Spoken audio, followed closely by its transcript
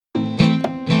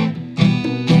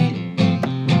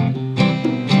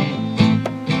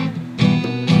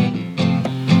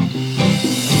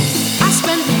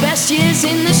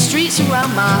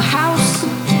around my house.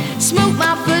 Smoked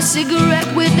my first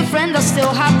cigarette with the friend I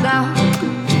still have now.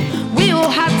 We all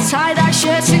had tie-dye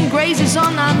shirts and grazes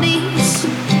on our knees.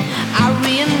 I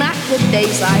reenact the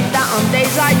days like that on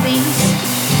days like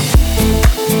these.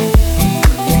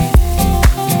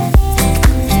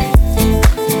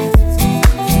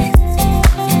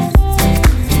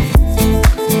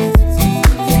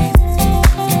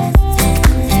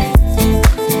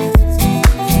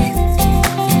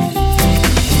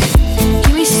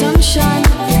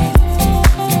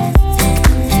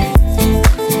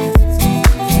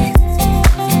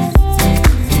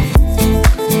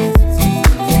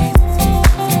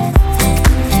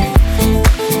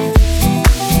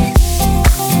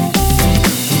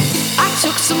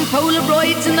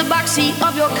 Seat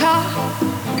of your car,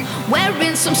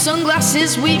 wearing some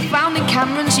sunglasses we found in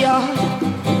Cameron's yard.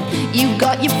 You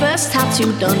got your first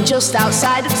tattoo done just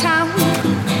outside of town.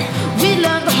 We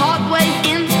learned the hard way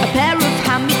in a pair of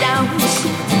hand-me-downs.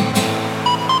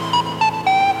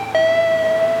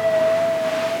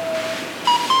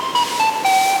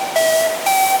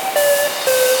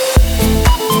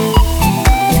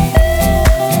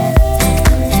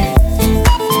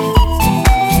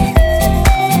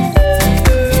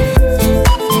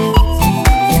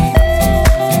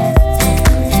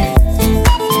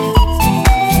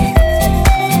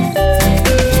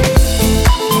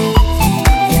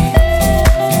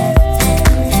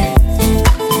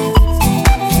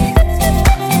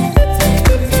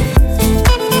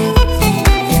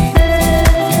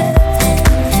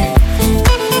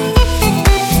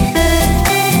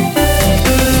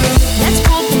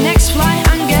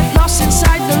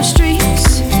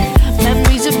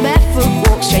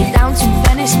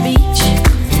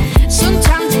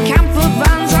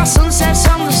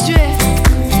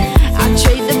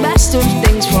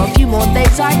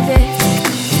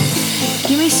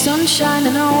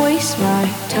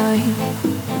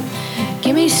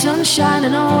 Sunshine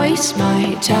and I'll waste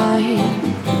my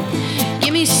time.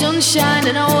 Give me sunshine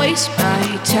and I'll waste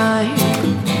my time.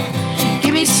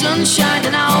 Give me sunshine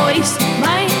and I'll waste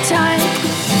my time.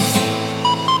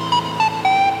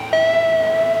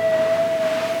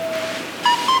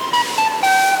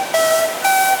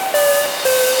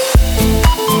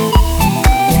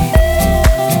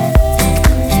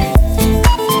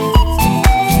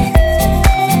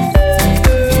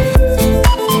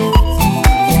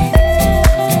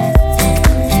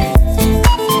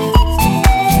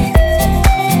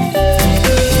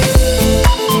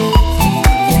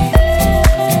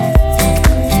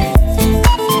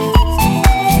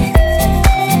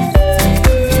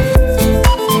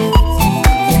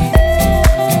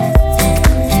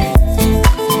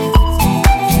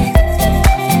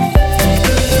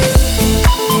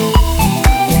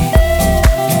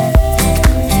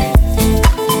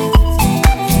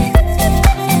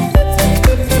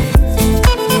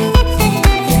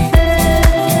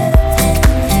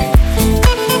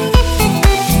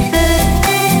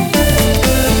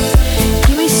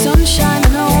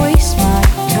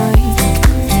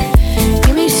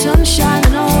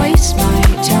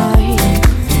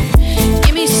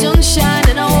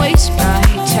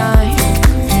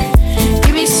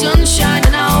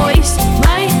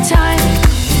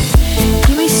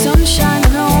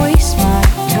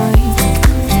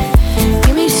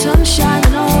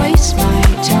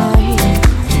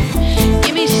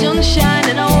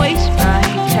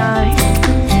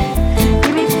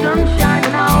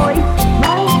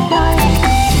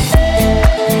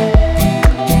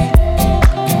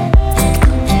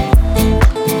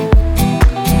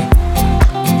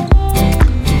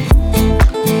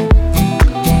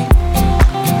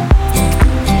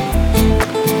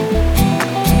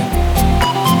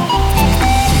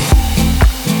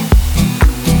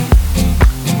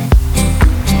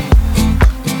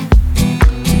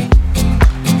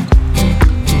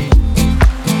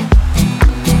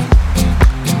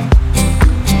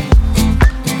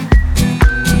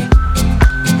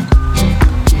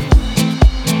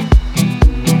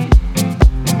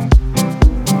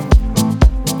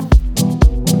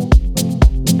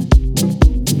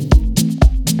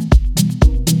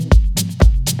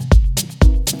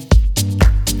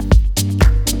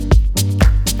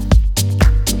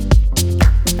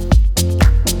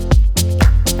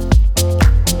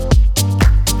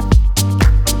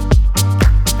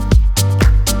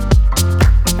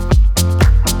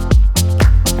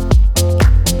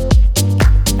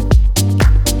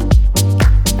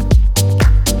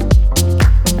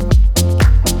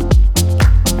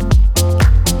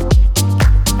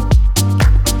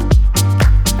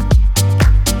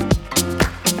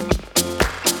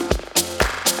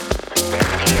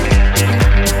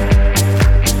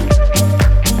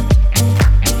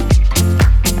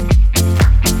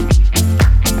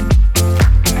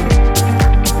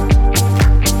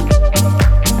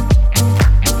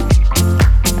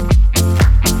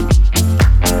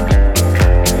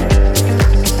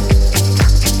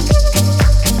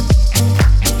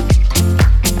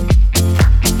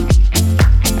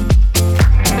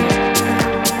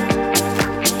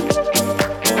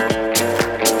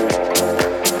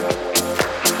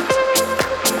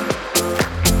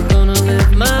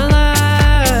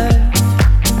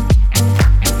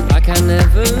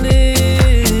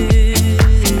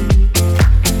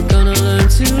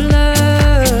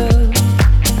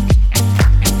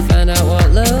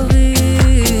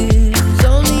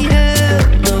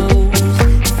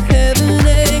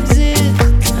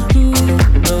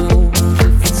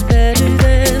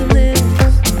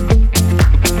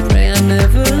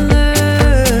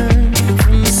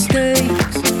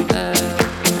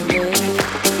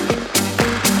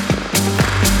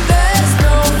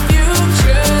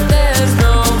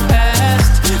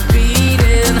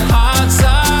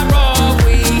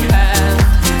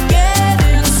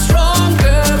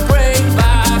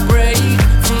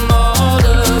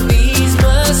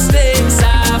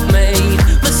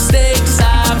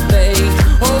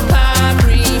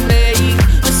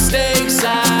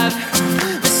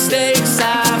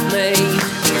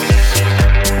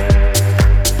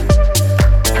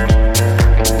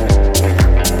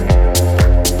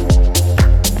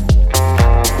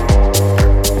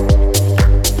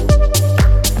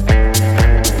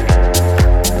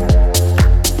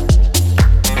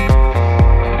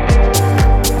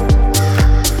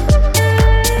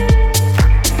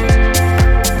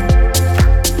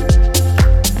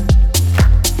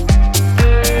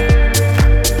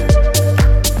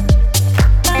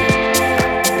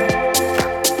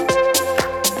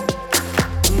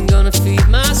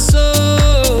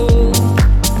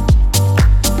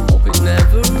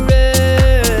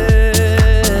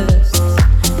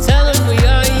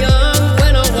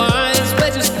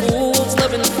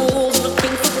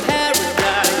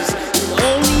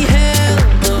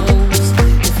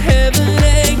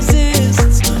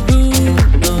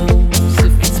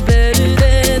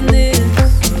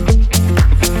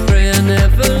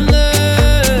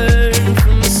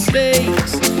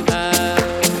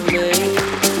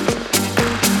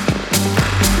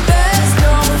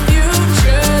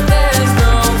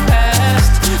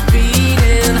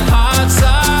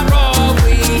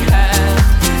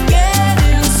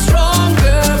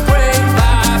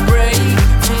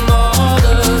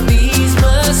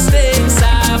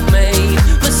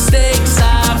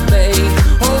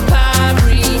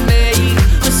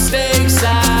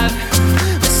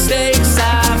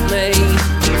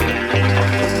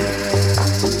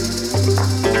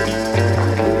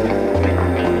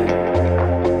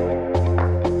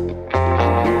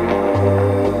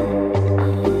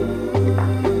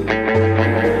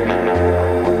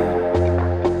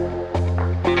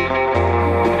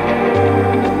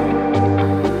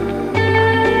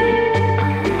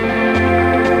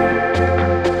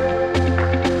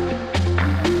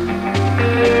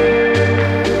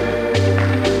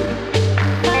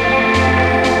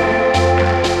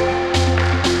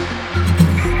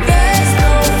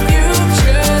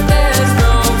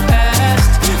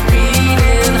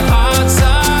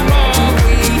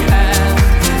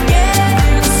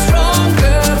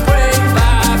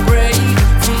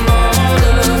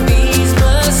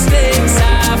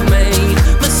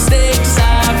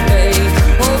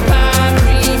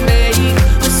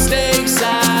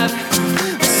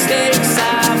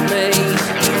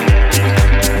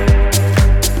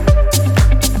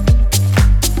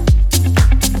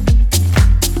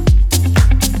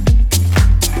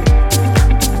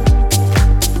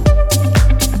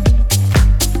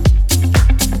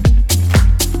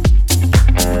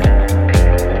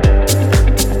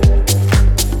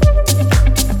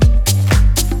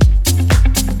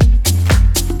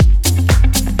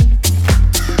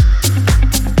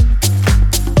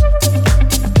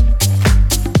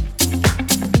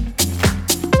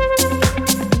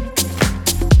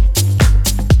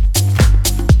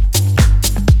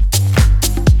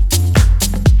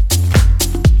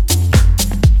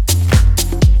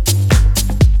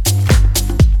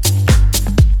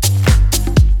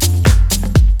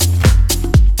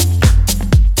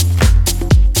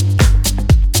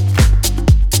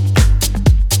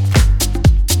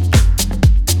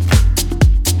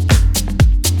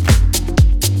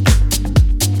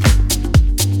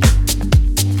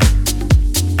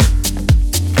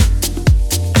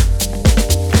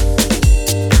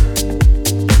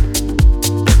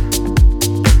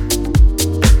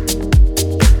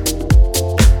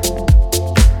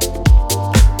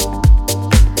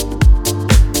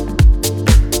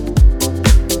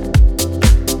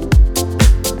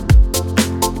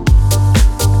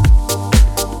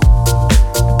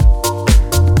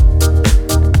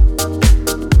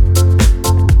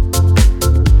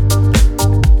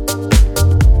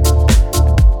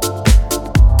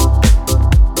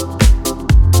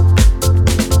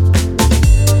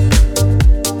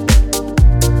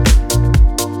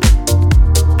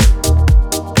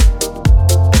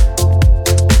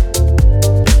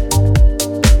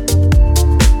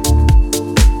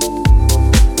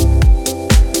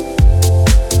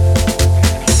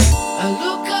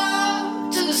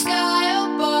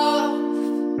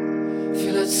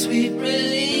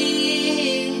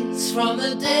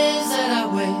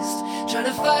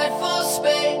 fight for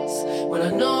space when I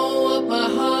know what my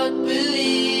heart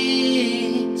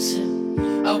believes.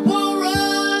 I won't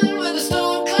run when the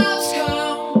storm clouds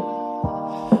come.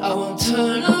 I won't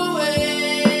turn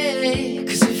away.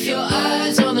 'Cause if your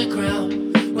eyes on the ground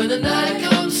when the night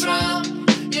comes round,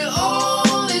 you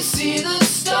only see the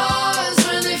stars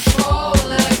when they fall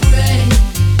like rain.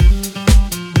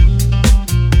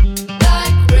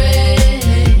 Like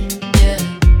rain, yeah.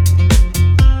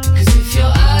 'Cause if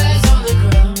your eyes on the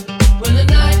ground when the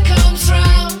night comes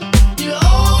round, you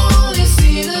only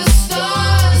see the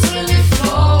stars when they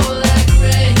fall like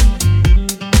rain.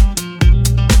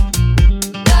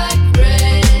 Like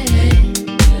rain,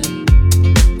 yeah.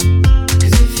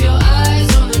 'Cause if your eyes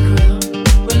on the ground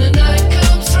when the night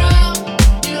comes round,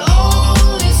 you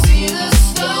only see the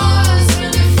stars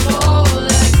when they fall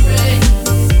like rain.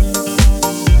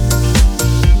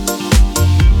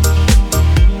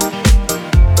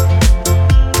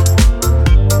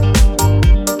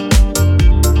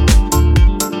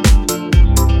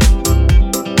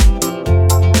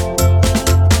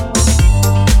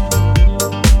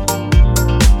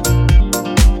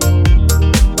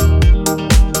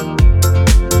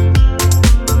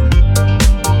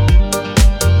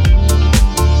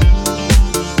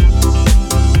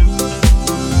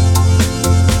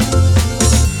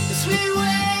 As we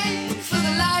wait for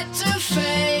the light to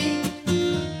fade,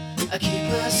 I keep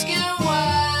asking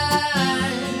why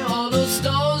all those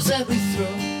stones that we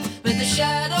throw made the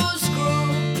shadows grow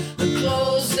and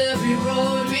closed every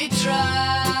road we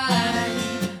tried.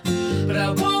 But I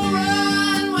won't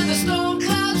run when the storm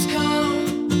clouds come.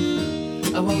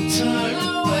 I won't turn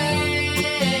away.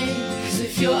 'Cause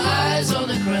if your eyes on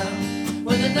the ground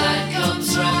when the night comes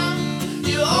round,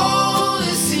 you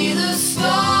only see the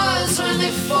stars when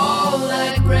they fall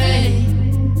like rain.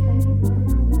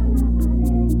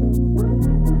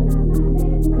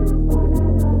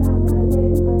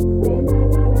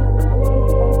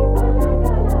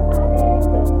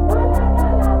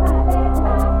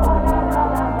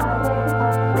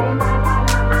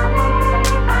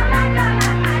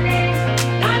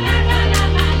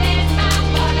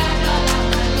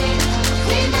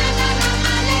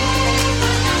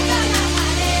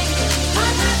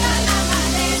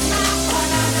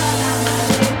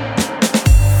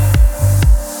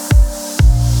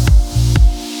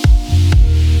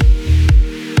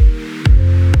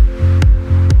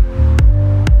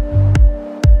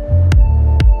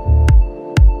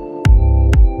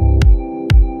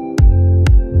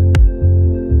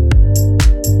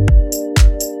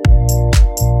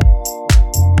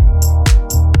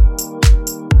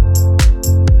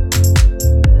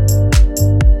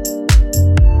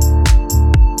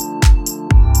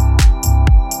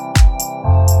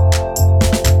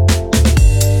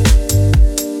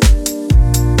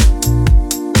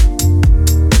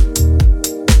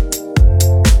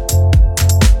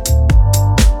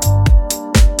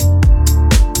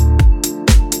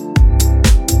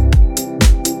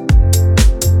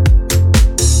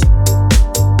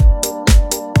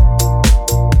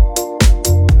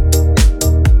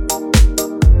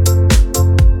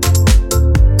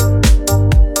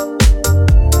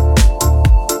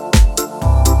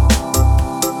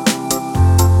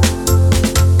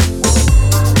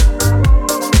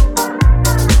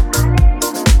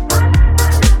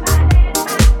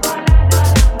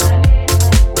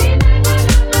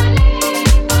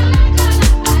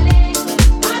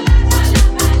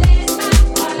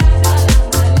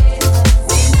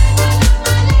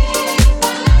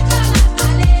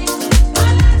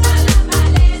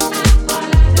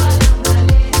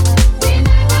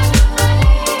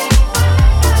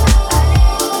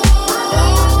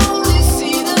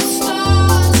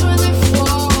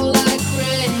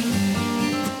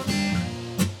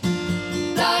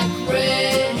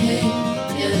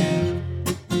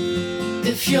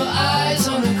 If your eyes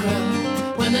on the ground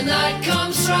when the night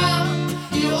comes round,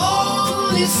 you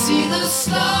only see the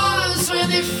stars when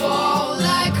they fall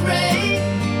like rain.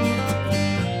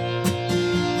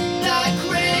 Like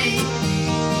rain.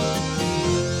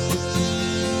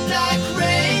 Like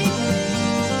rain.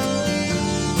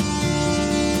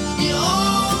 You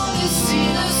only see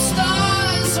the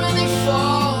stars when they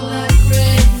fall like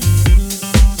rain.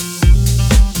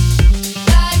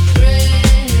 Like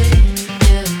rain,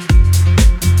 yeah.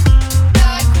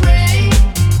 Like rain.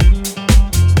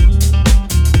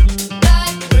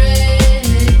 Like rain,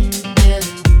 yeah.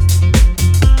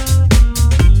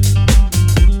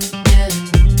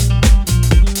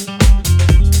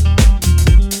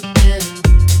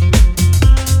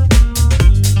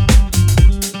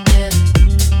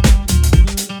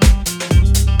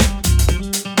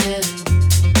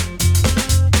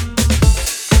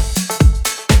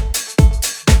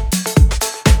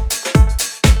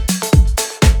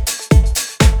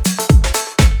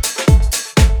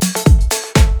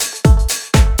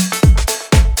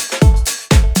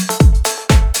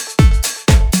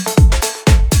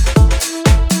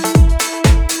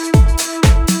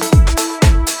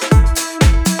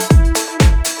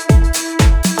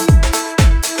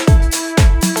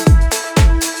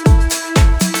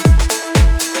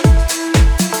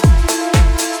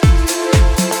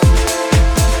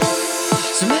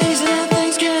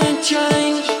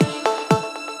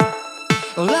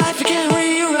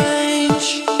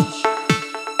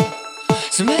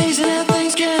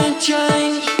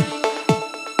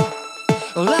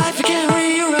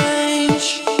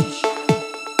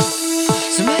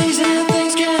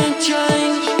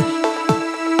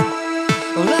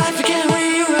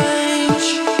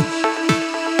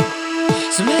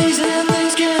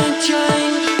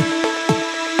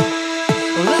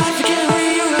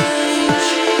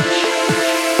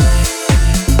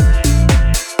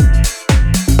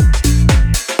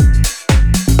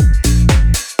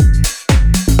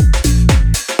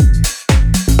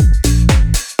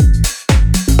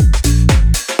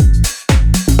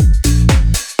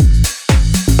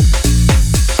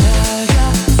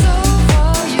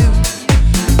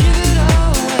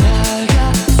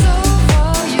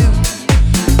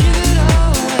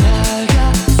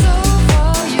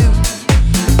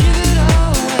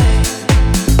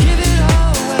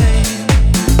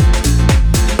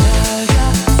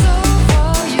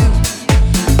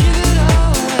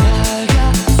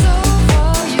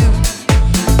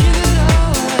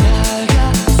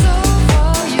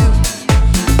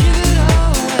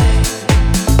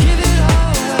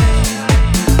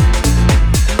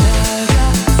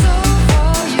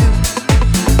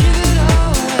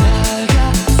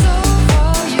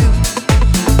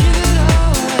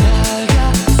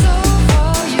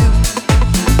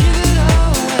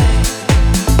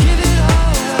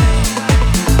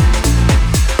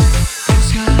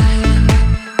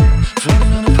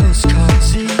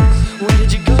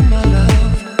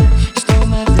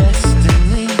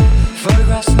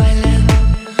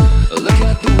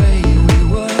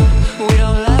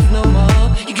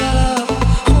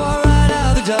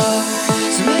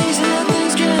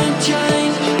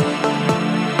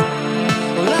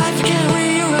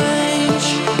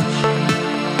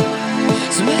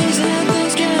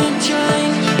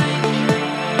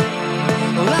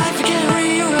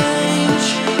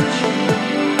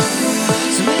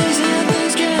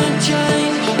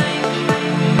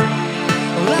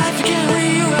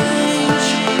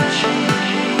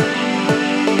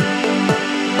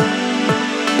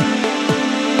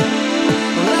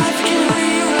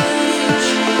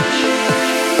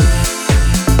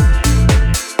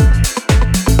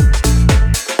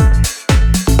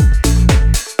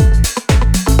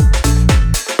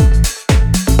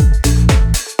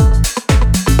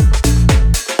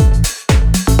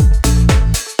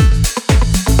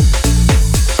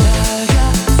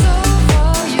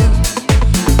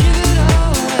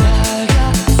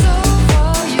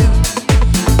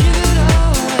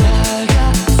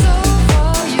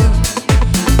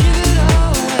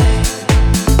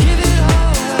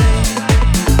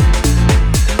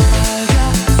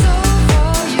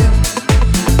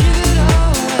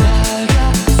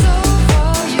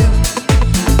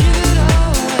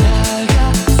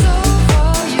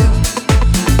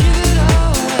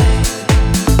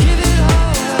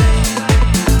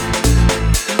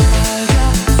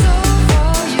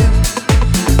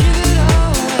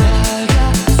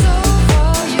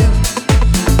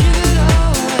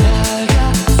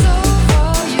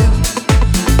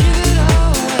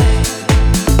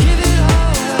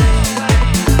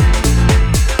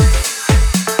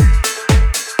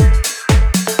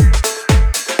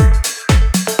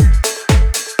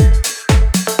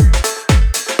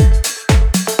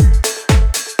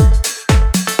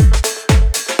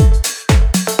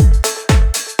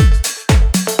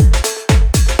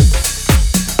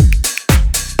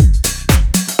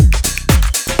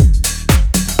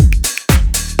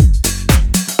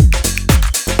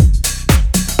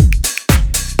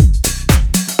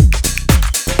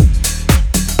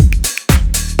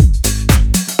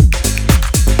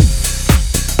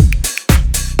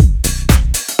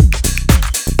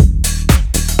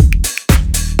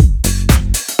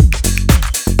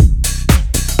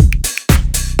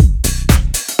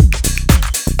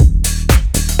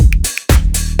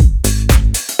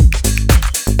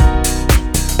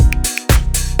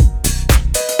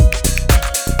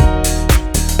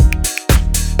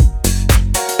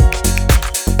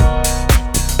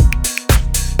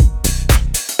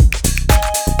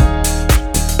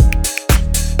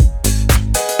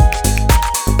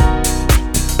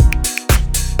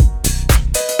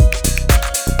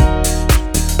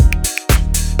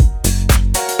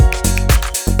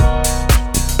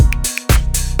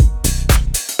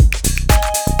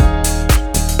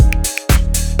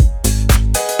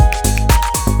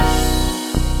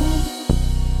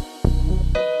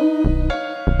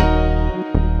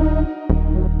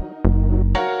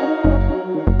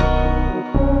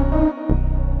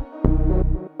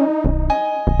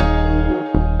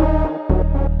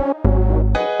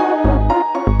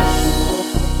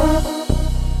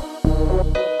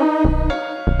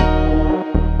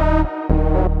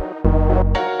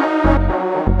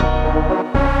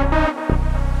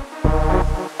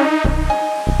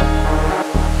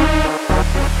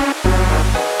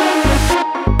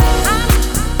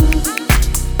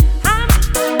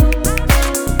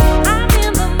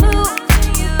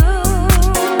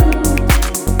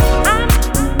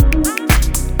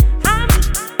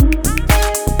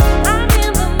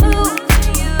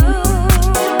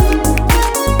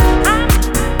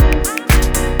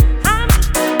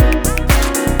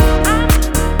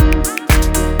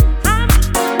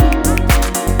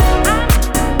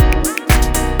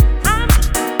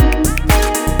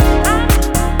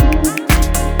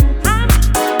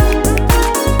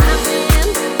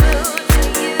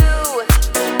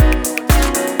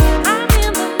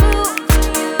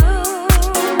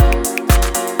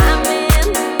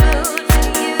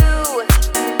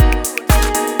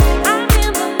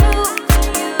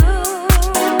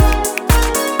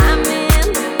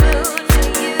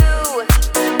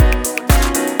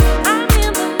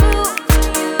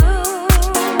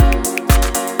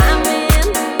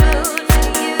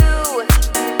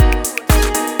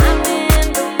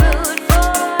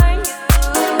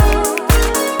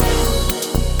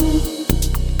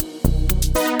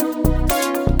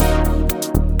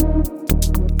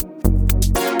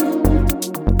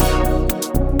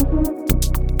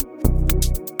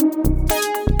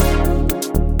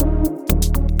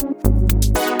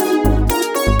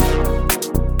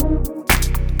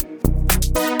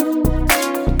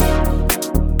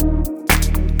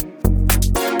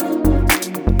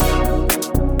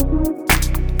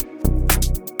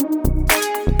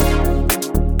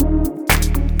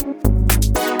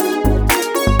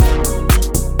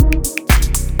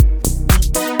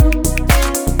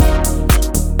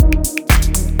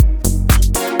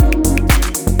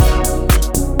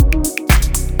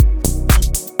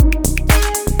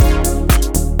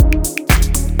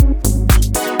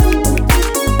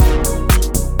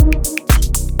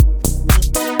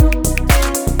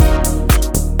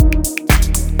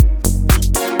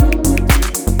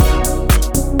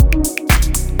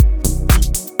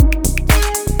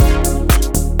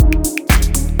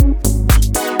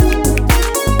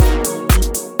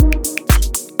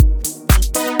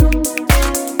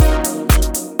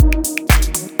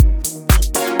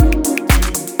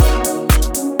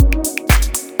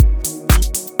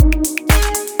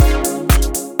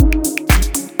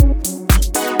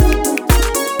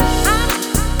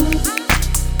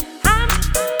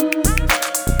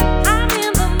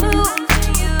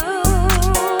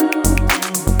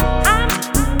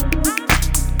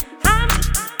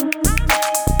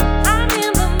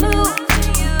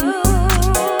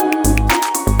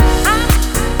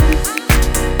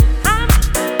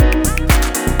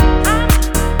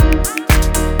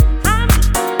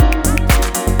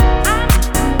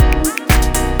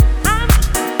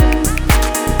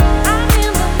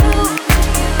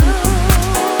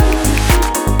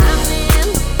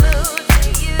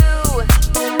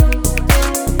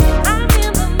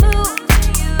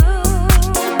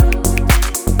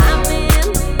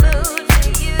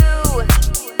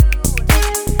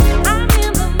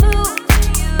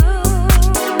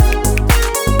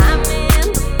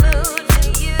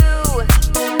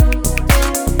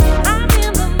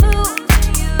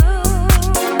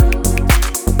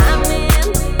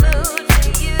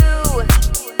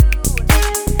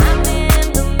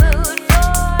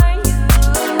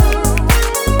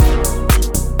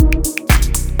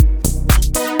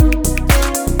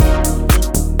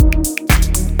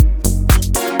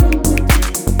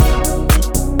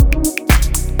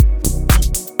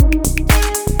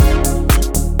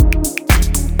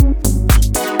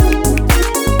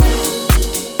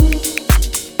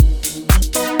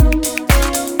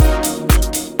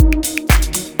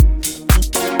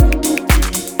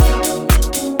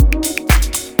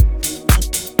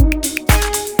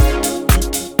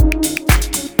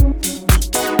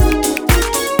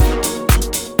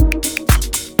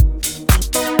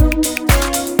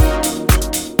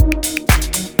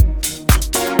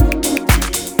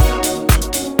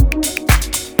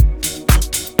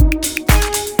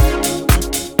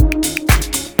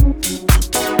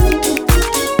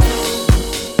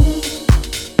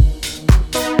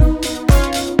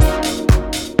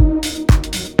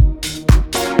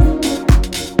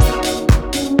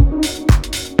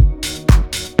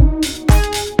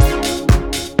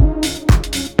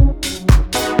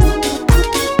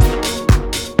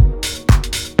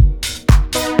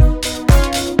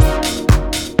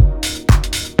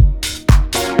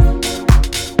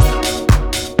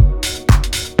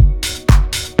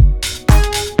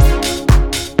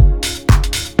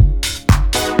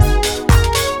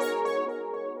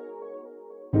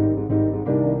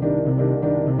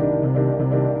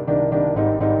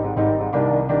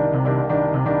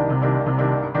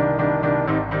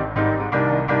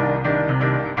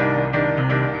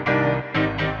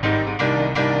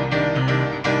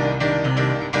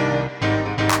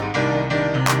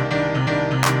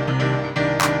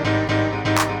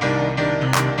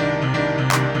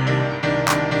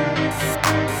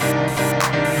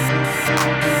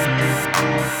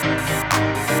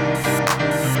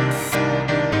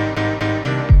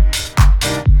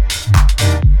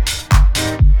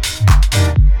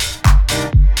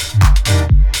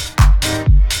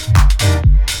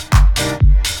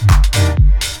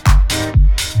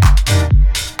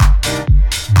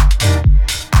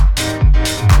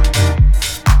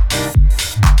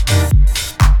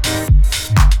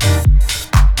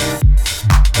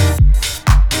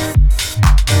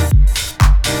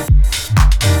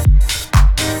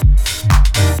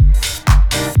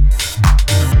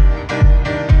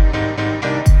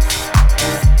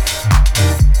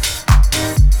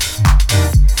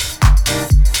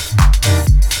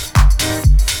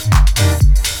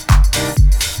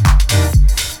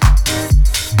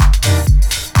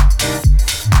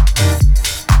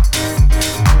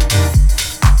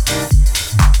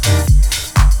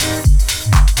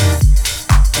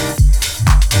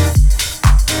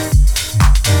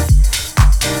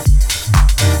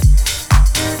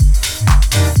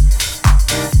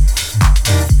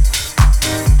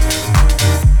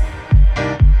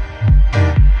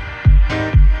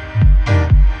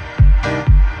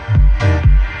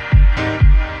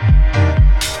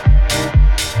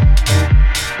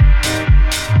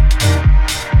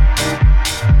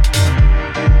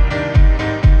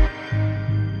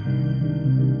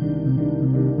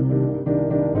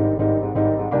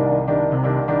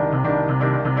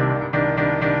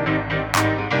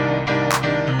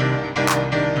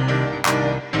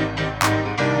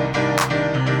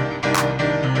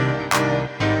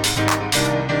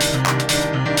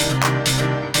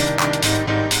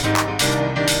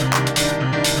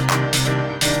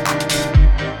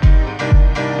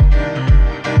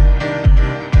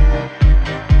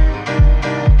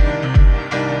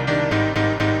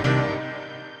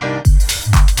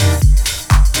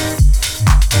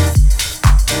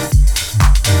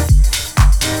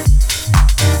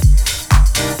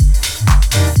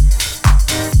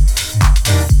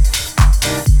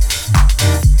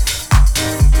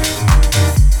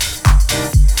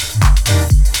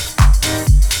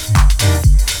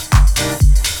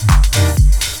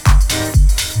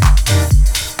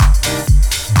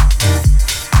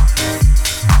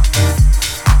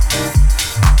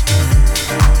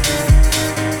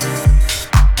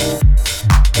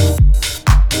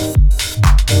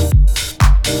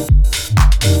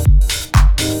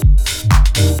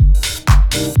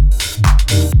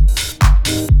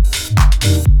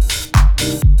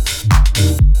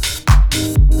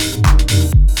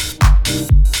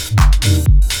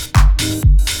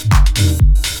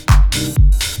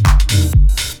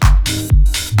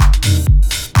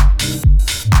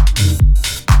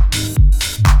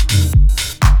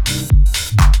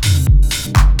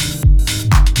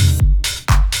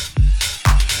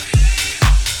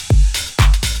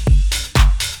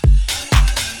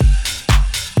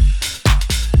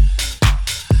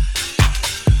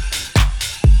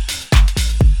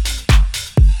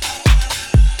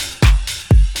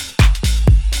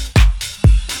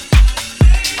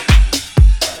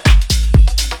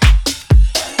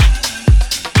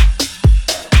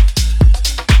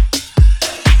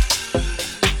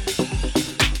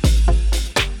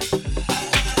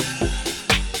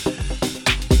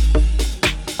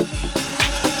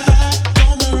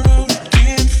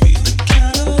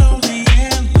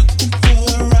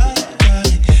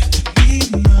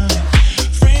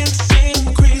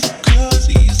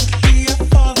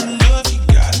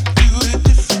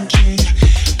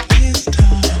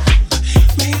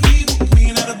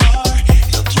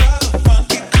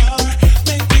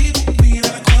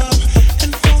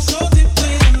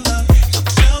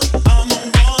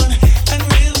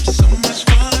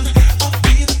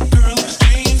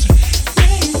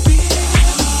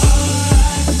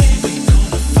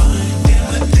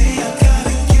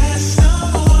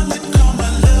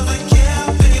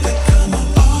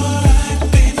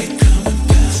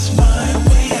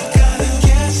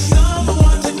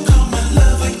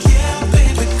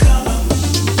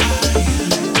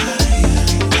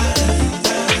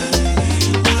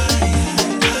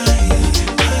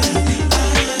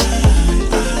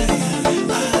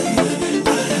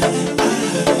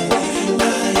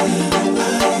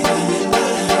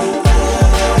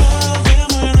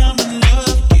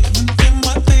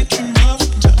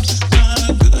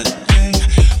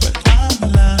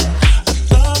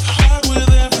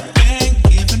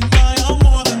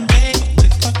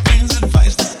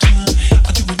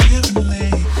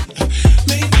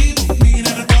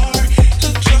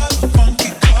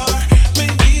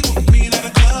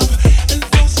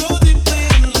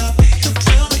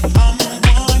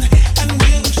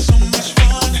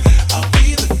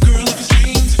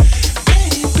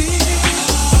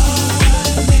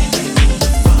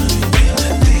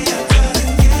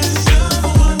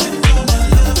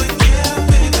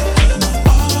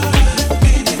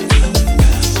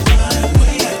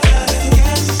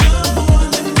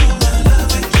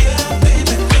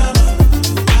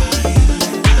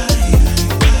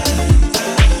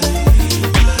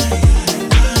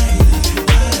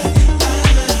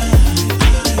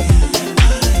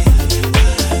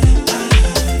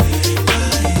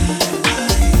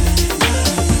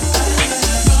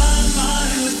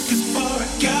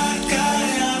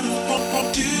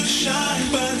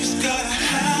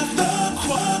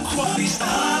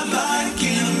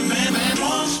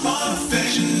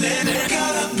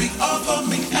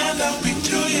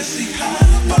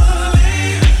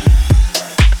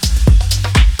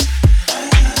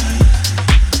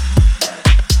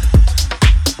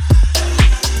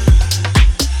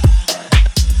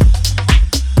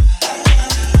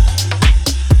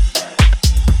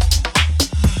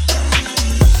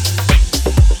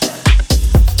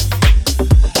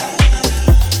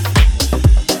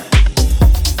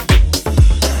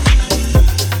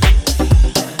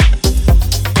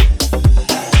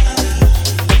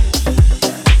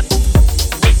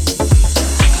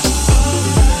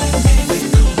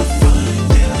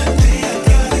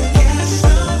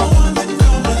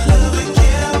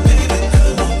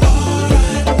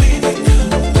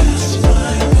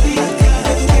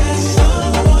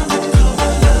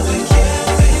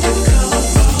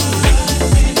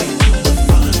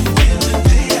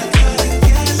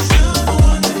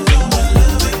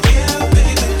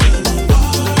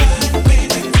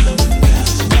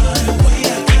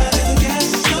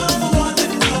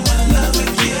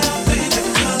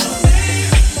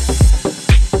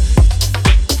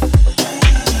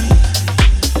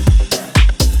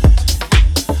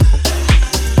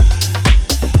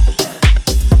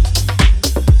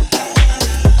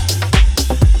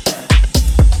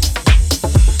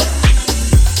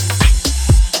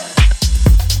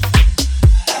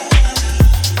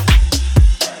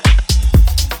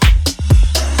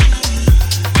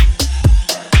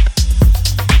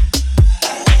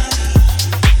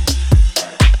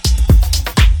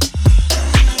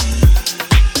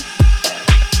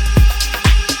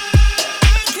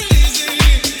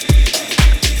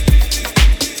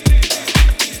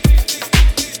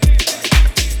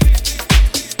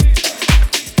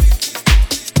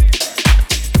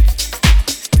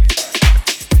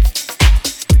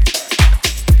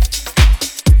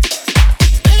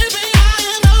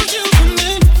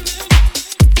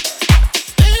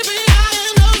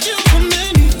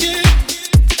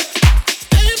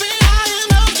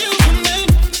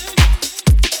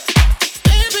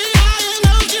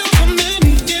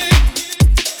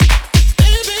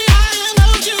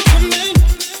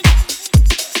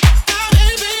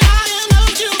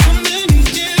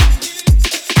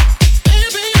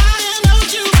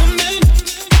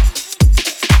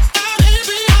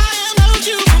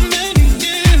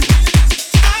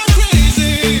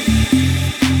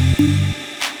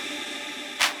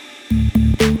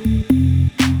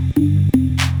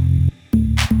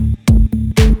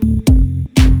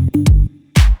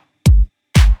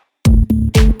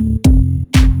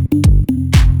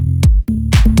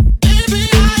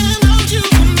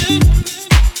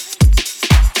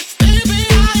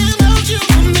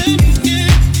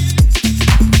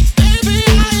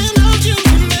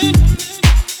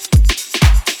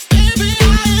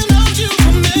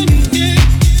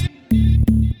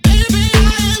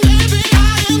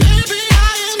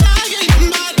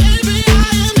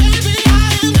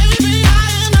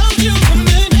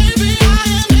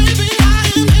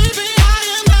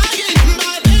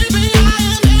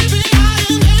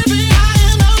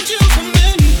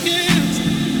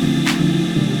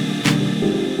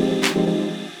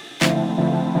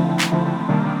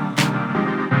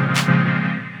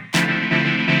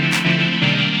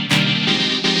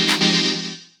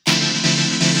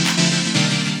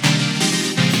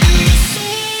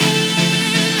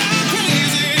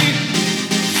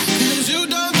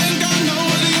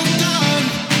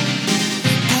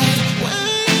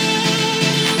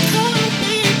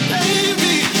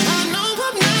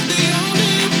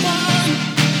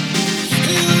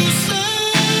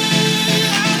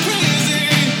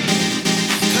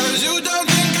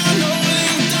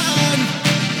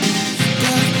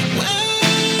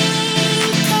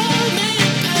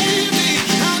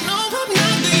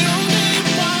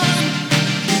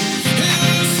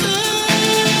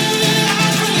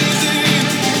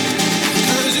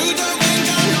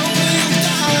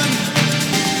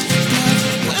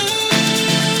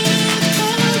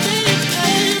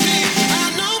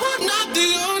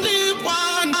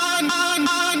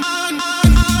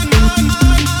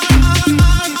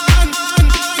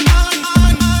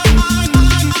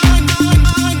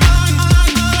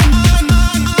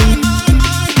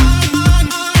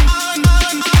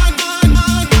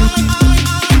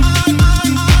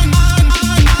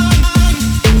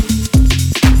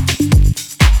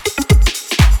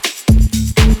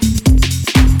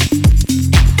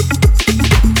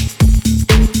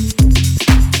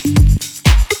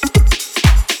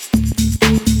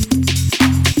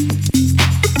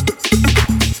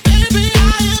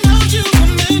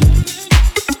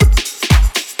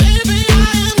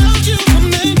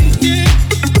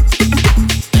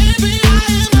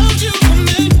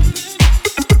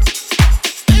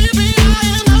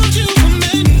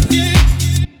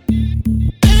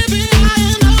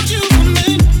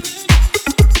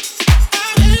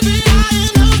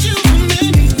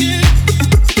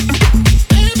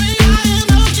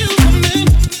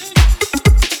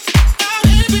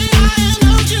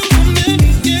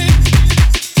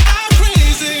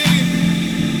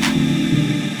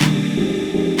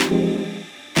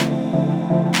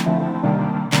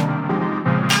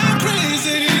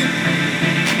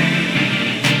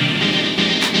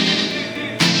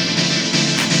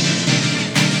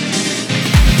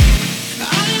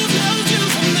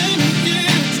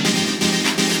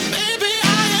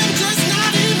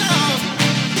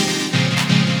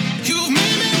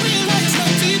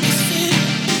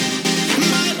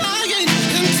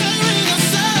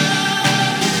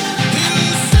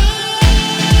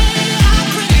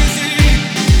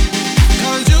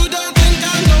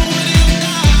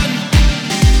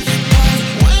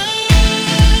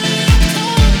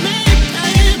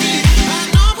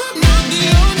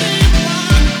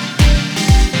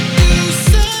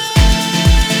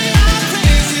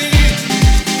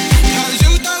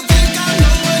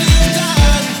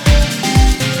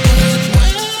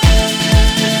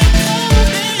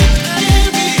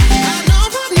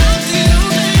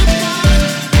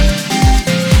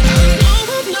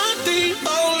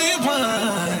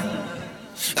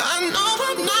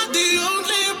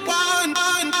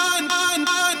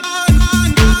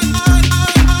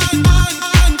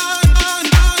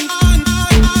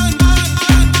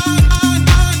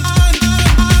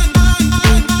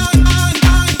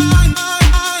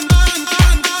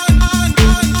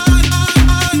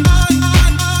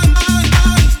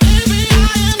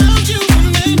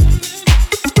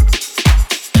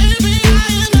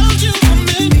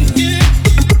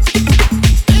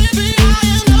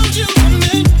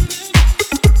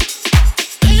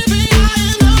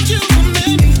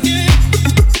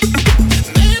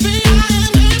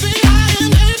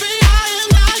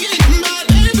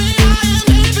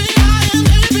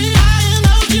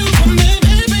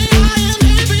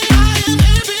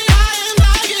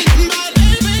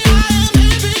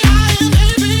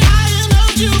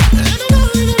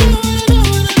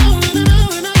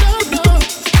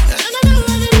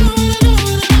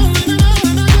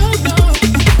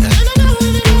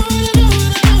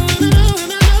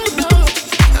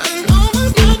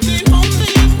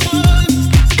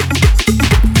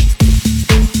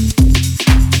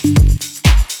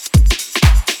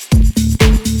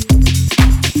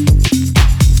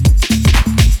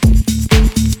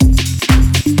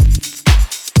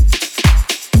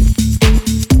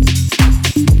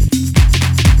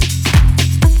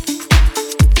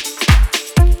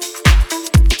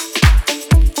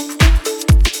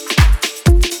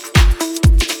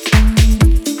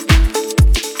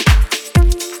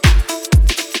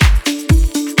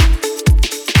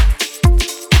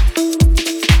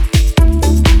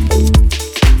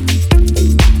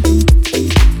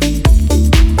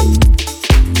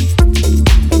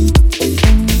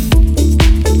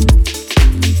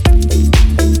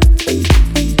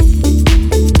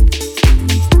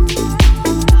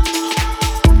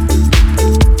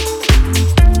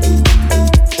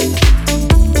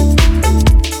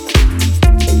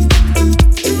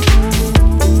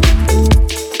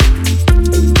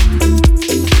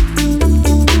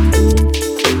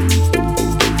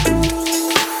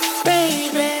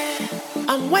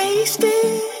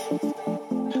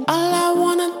 All I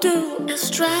wanna do is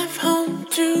drive home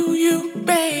to you,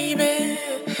 baby.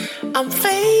 I'm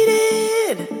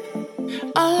faded.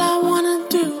 All I wanna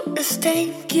do is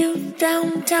take you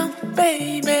downtown,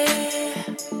 baby.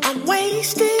 I'm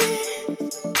wasted.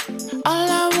 All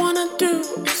I wanna do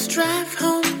is drive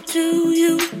home to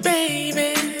you,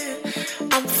 baby.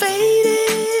 I'm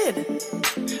faded.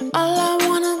 All I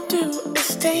wanna do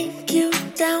is take you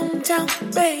downtown,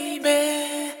 baby.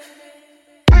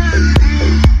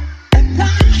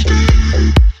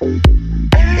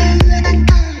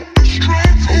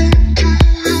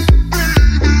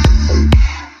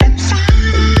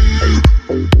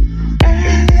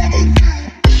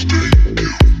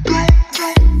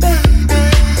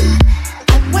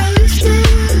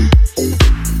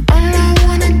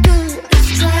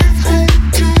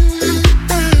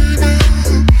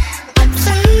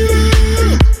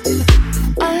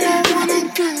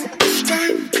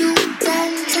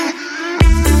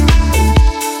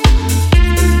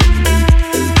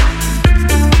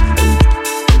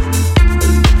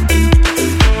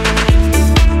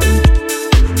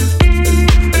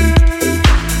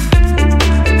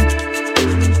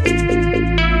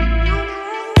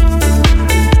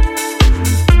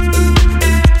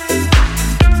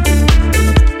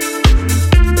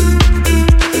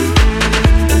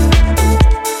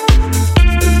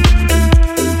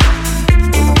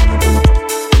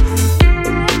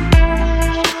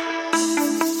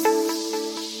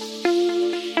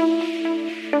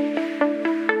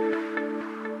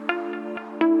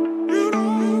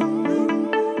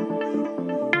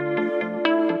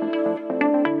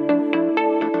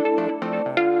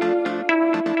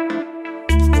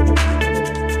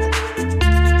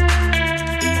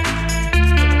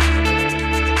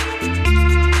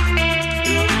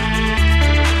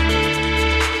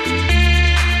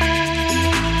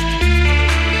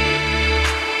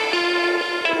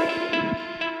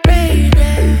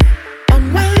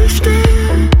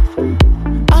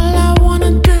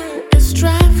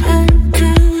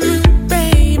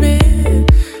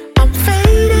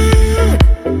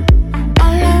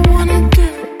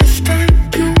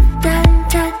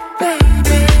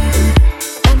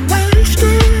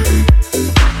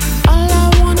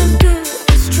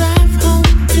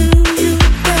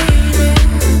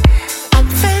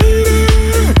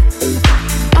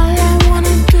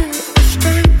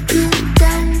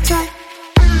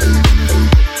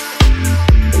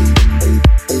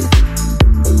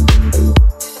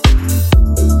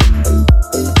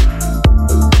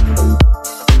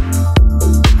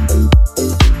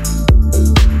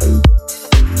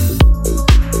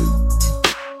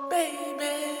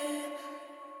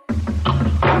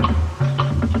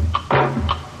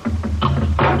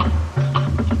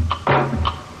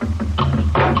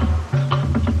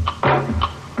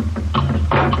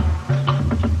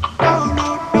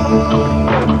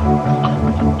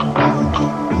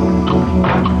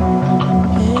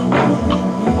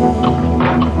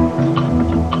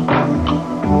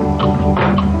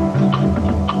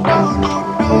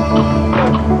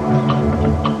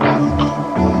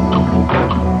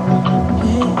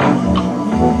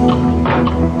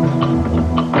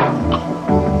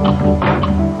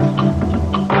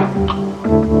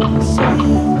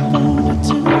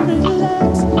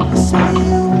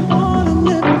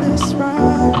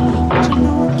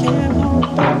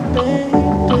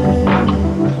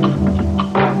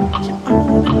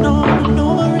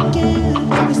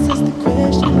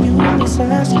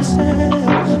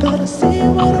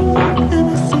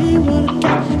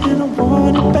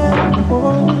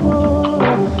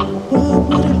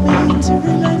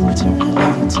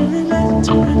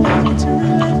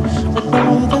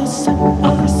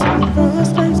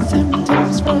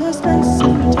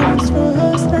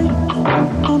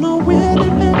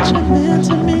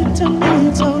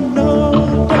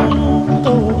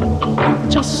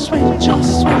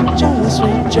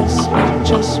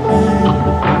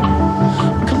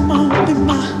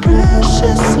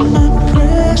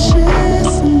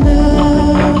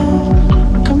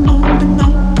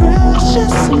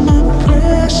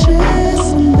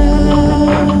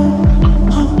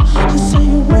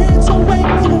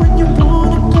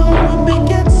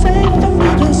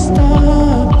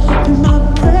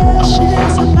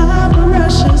 Precious, my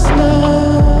precious love.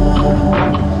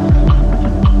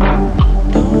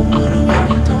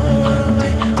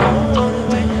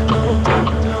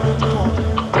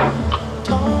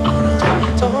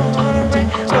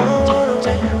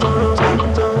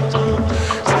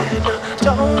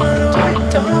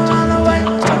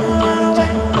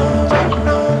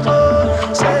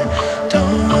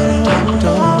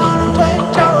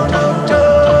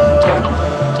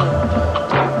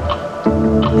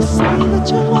 that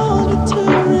you wanted to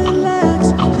relax.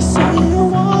 You say you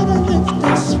wanna live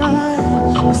this right.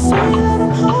 You say that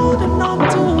I'm holding on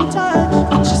too tight,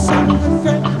 but you say you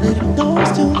regret that it goes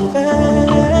too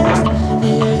fast.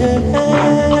 Yeah,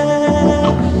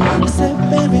 I said,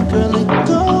 baby girl, it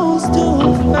goes too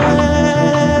fast.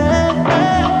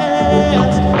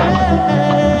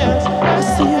 I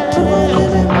see you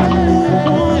pulling it when you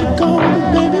wanna go, but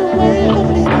baby, wait for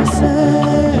me to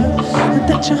say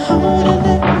that you're holding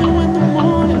it, and when the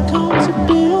morning comes, you'll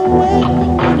be awake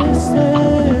for me to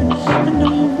say, I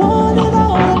know you want it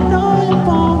all, I know you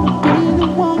wanna be the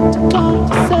one to come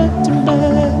to September.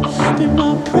 Be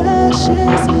my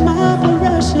precious, my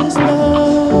precious love.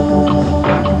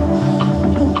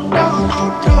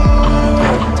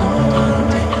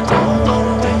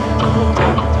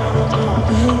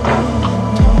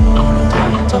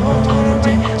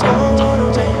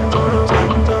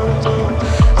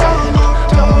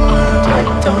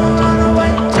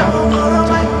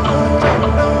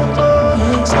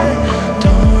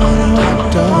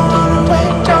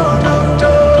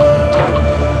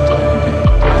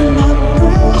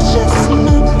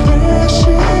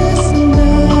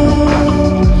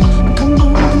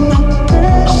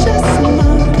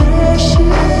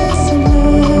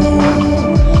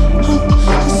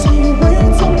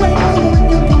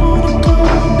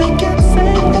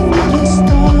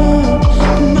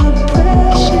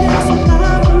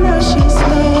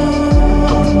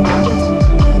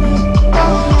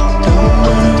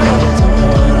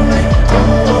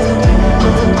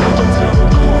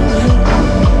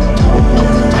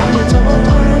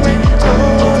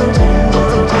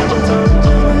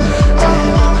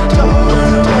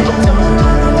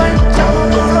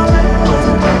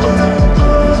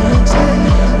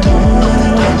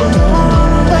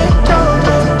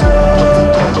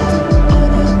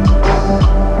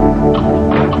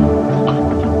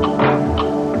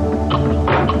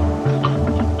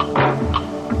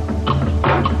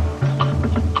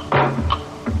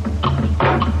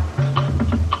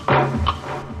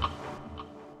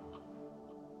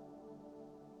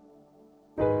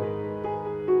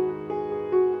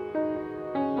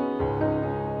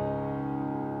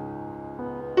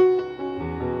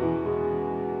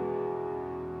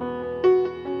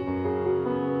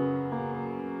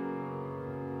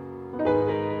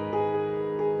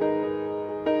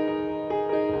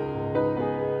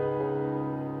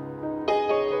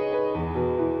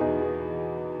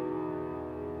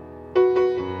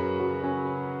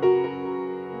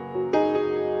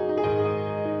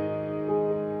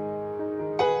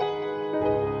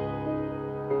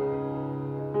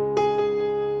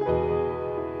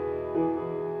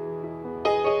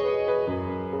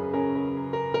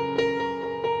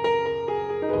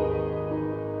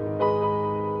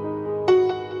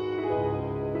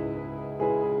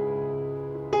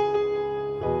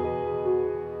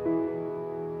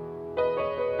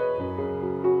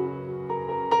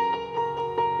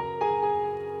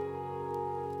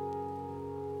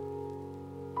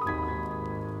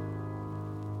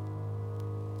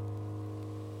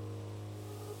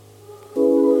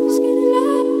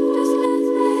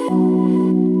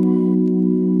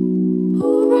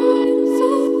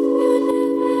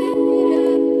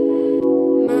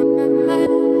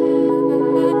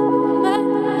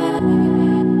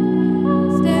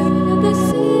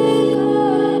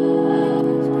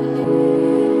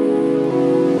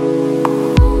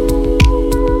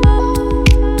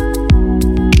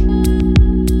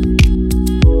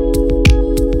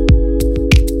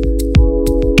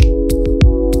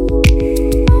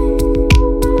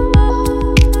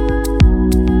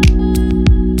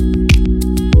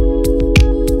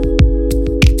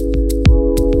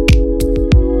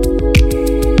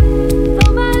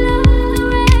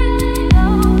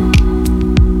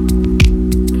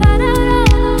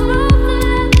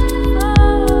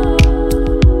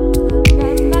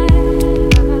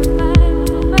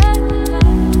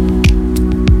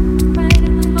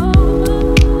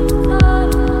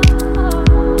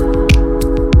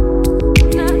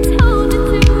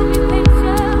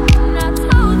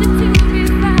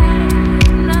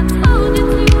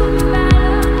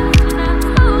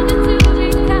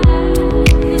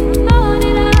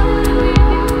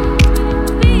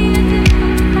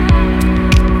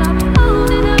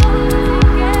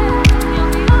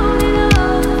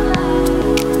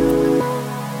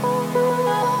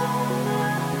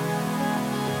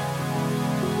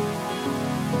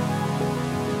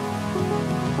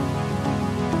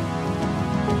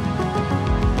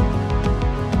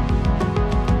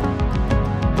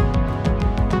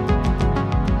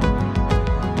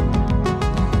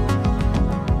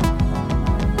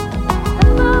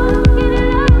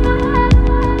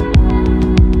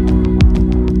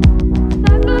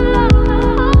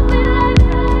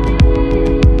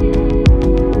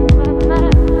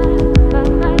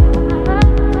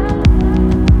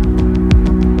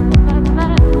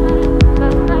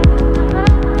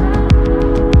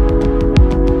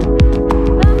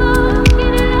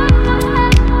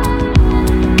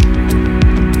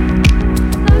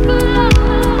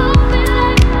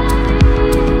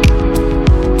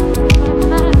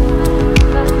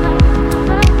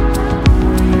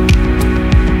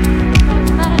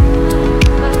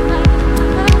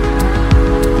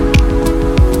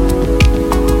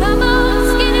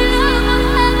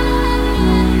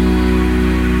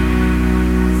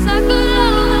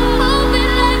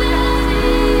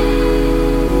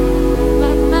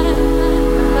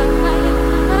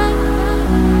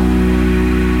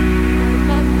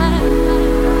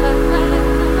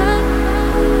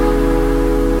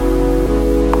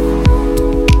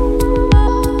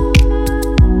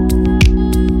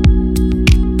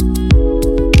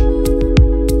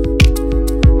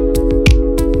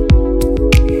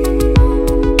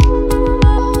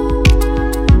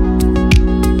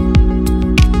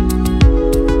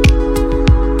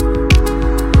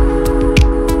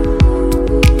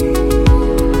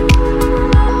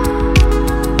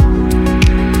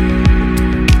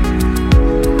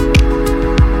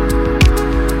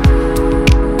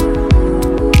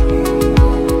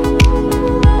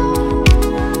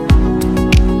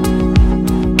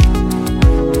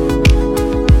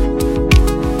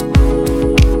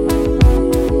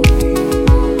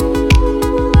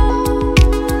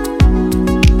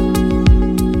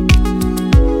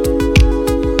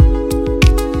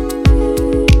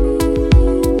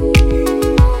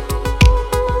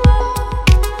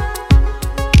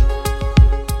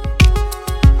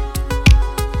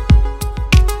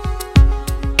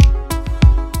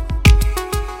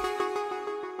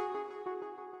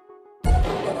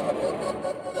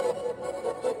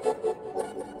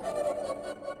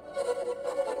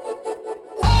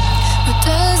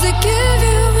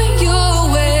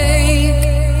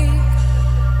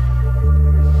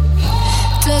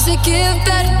 Does it give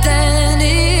better than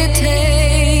it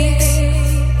takes?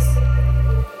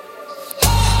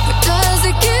 Or does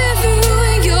it give you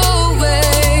in your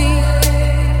way?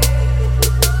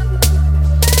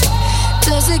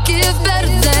 Does it give better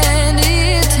than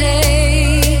it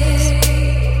takes?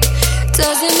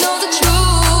 Does it know the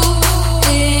truth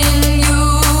in you?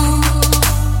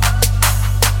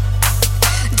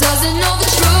 Does it know the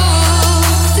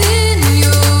truth in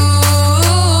you?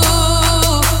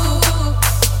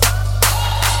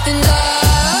 And I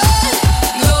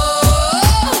go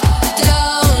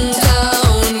down,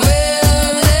 down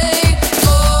where they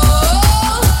go.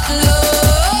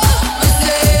 Love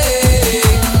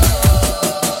mistake.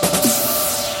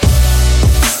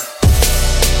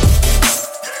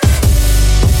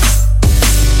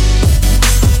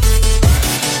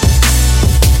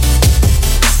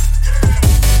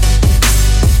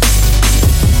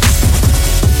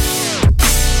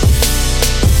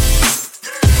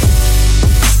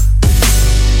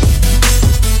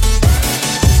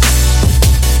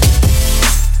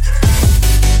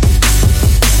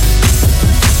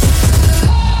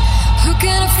 Who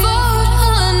can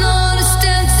afford an honest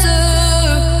answer?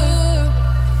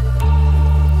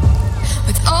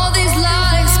 With all these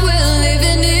lies we're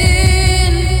living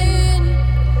in,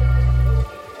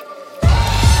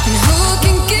 and who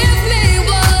can give me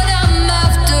what I'm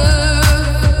after?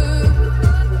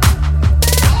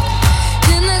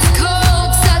 In this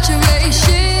cold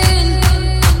saturation,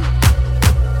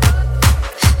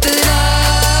 but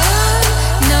I'm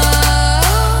now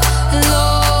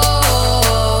lost,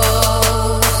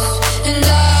 and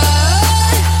I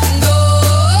go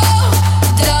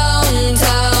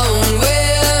downtown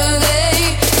where they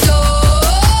don't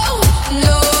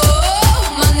know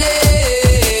my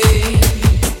name.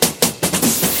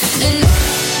 And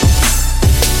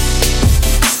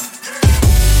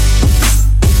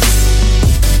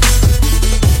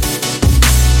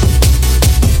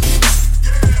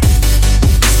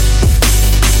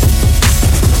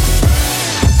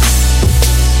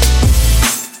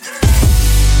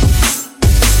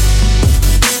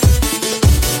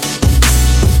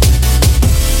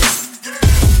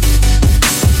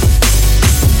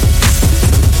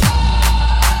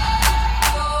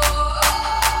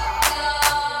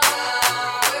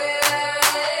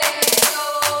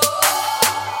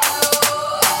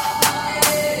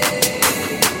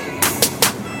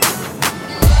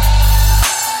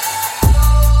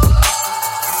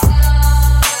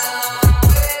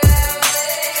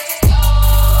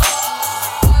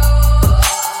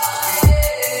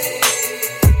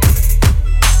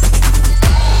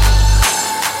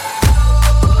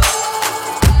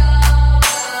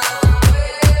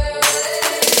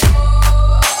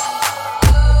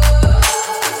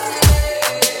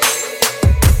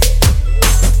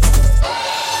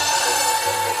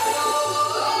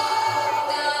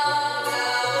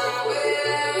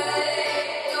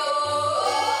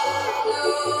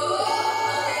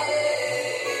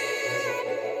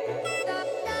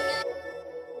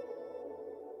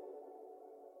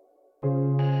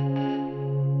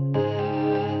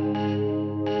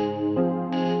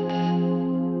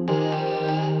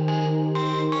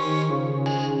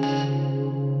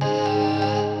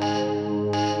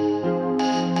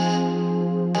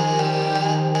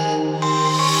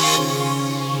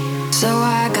so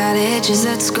I got edges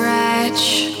that scratch,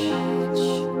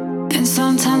 and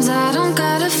sometimes I don't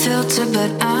got a filter,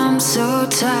 but I'm so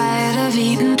tired of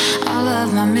eating all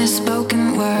of my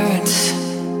misspoken words.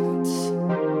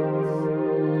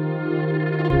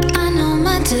 I know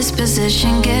my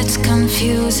disposition gets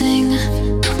confusing.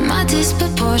 My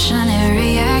disproportionate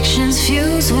reactions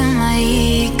fuse with my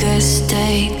eager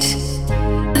state.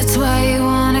 That's why you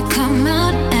wanna come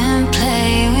out and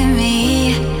play with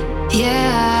me, yeah.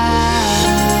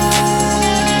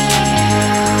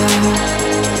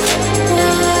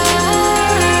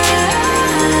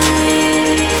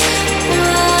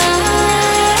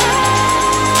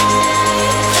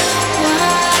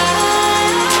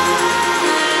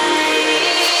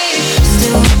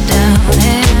 Still down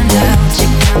and out, you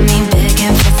got me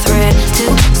begging for thread to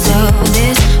sew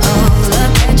this all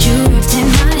up that you ripped in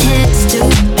my head.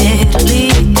 Stupidly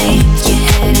think you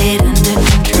had it under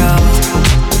control.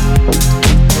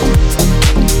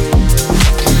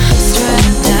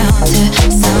 Strapped down to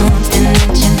something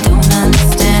that you don't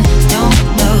understand. Don't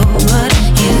know what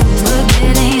you were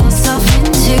getting yourself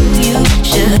into. You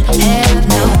should have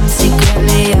known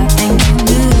secretly. I think you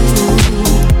knew.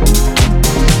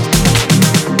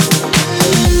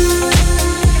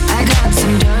 I got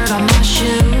some dirt on my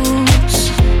shoes.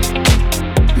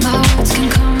 My words can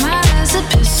come out as a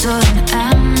pistol, and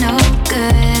I'm no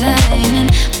good at aiming,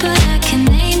 but I can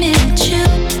aim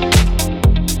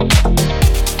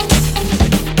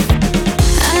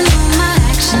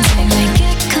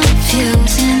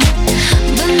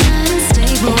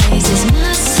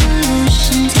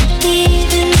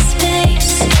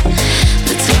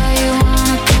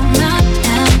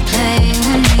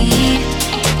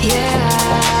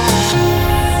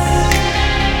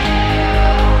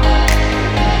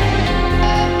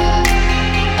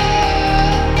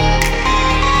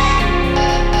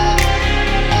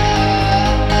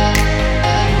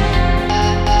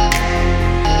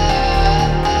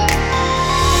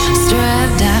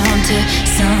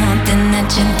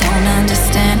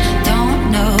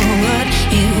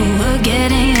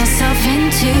yourself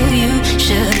into. You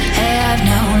should have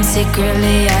known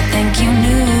secretly, I think you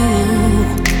knew.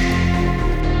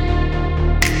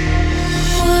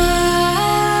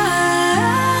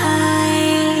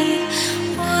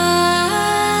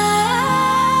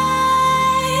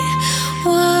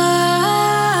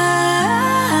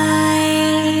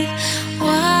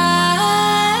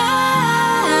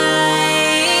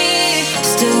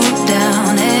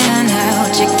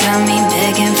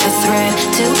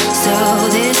 So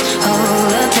this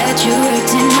hole up that you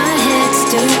worked in my head,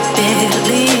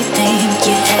 stupidly think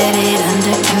you had it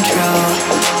under control.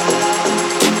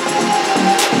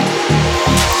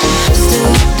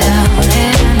 Stoop down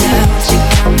and out, you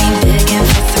got me begging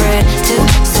for thread too.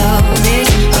 So this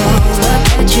hole up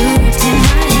that you worked in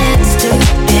my head,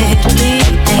 stupidly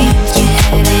think you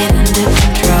had it under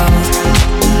control.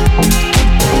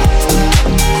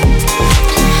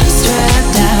 Strapped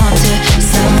down to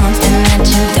something that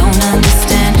you don't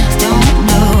understand, don't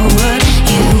know what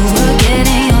you were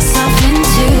getting yourself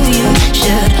into. You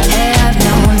should have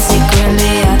known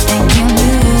secretly, I think you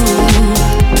knew.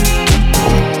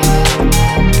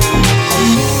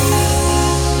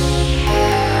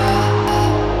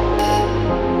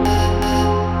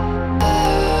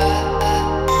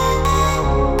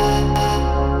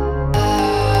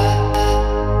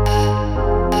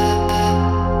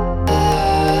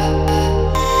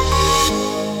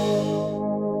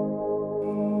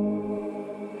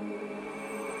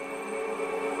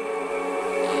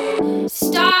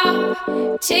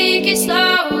 Stop, take it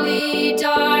slowly,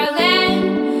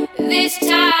 darling. This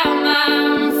time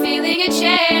I'm feeling a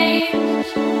change.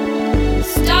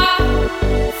 Stop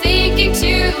thinking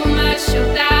too much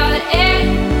about it.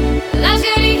 Love's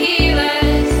gonna heal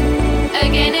us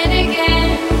again and again.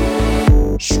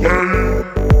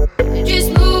 Just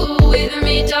move with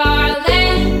me,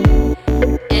 darling,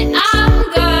 and I'm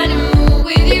gonna move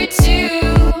with you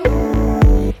too.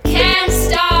 Can't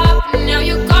stop, now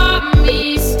you got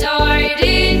me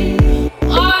started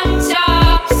on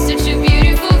top, such a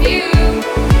beautiful view.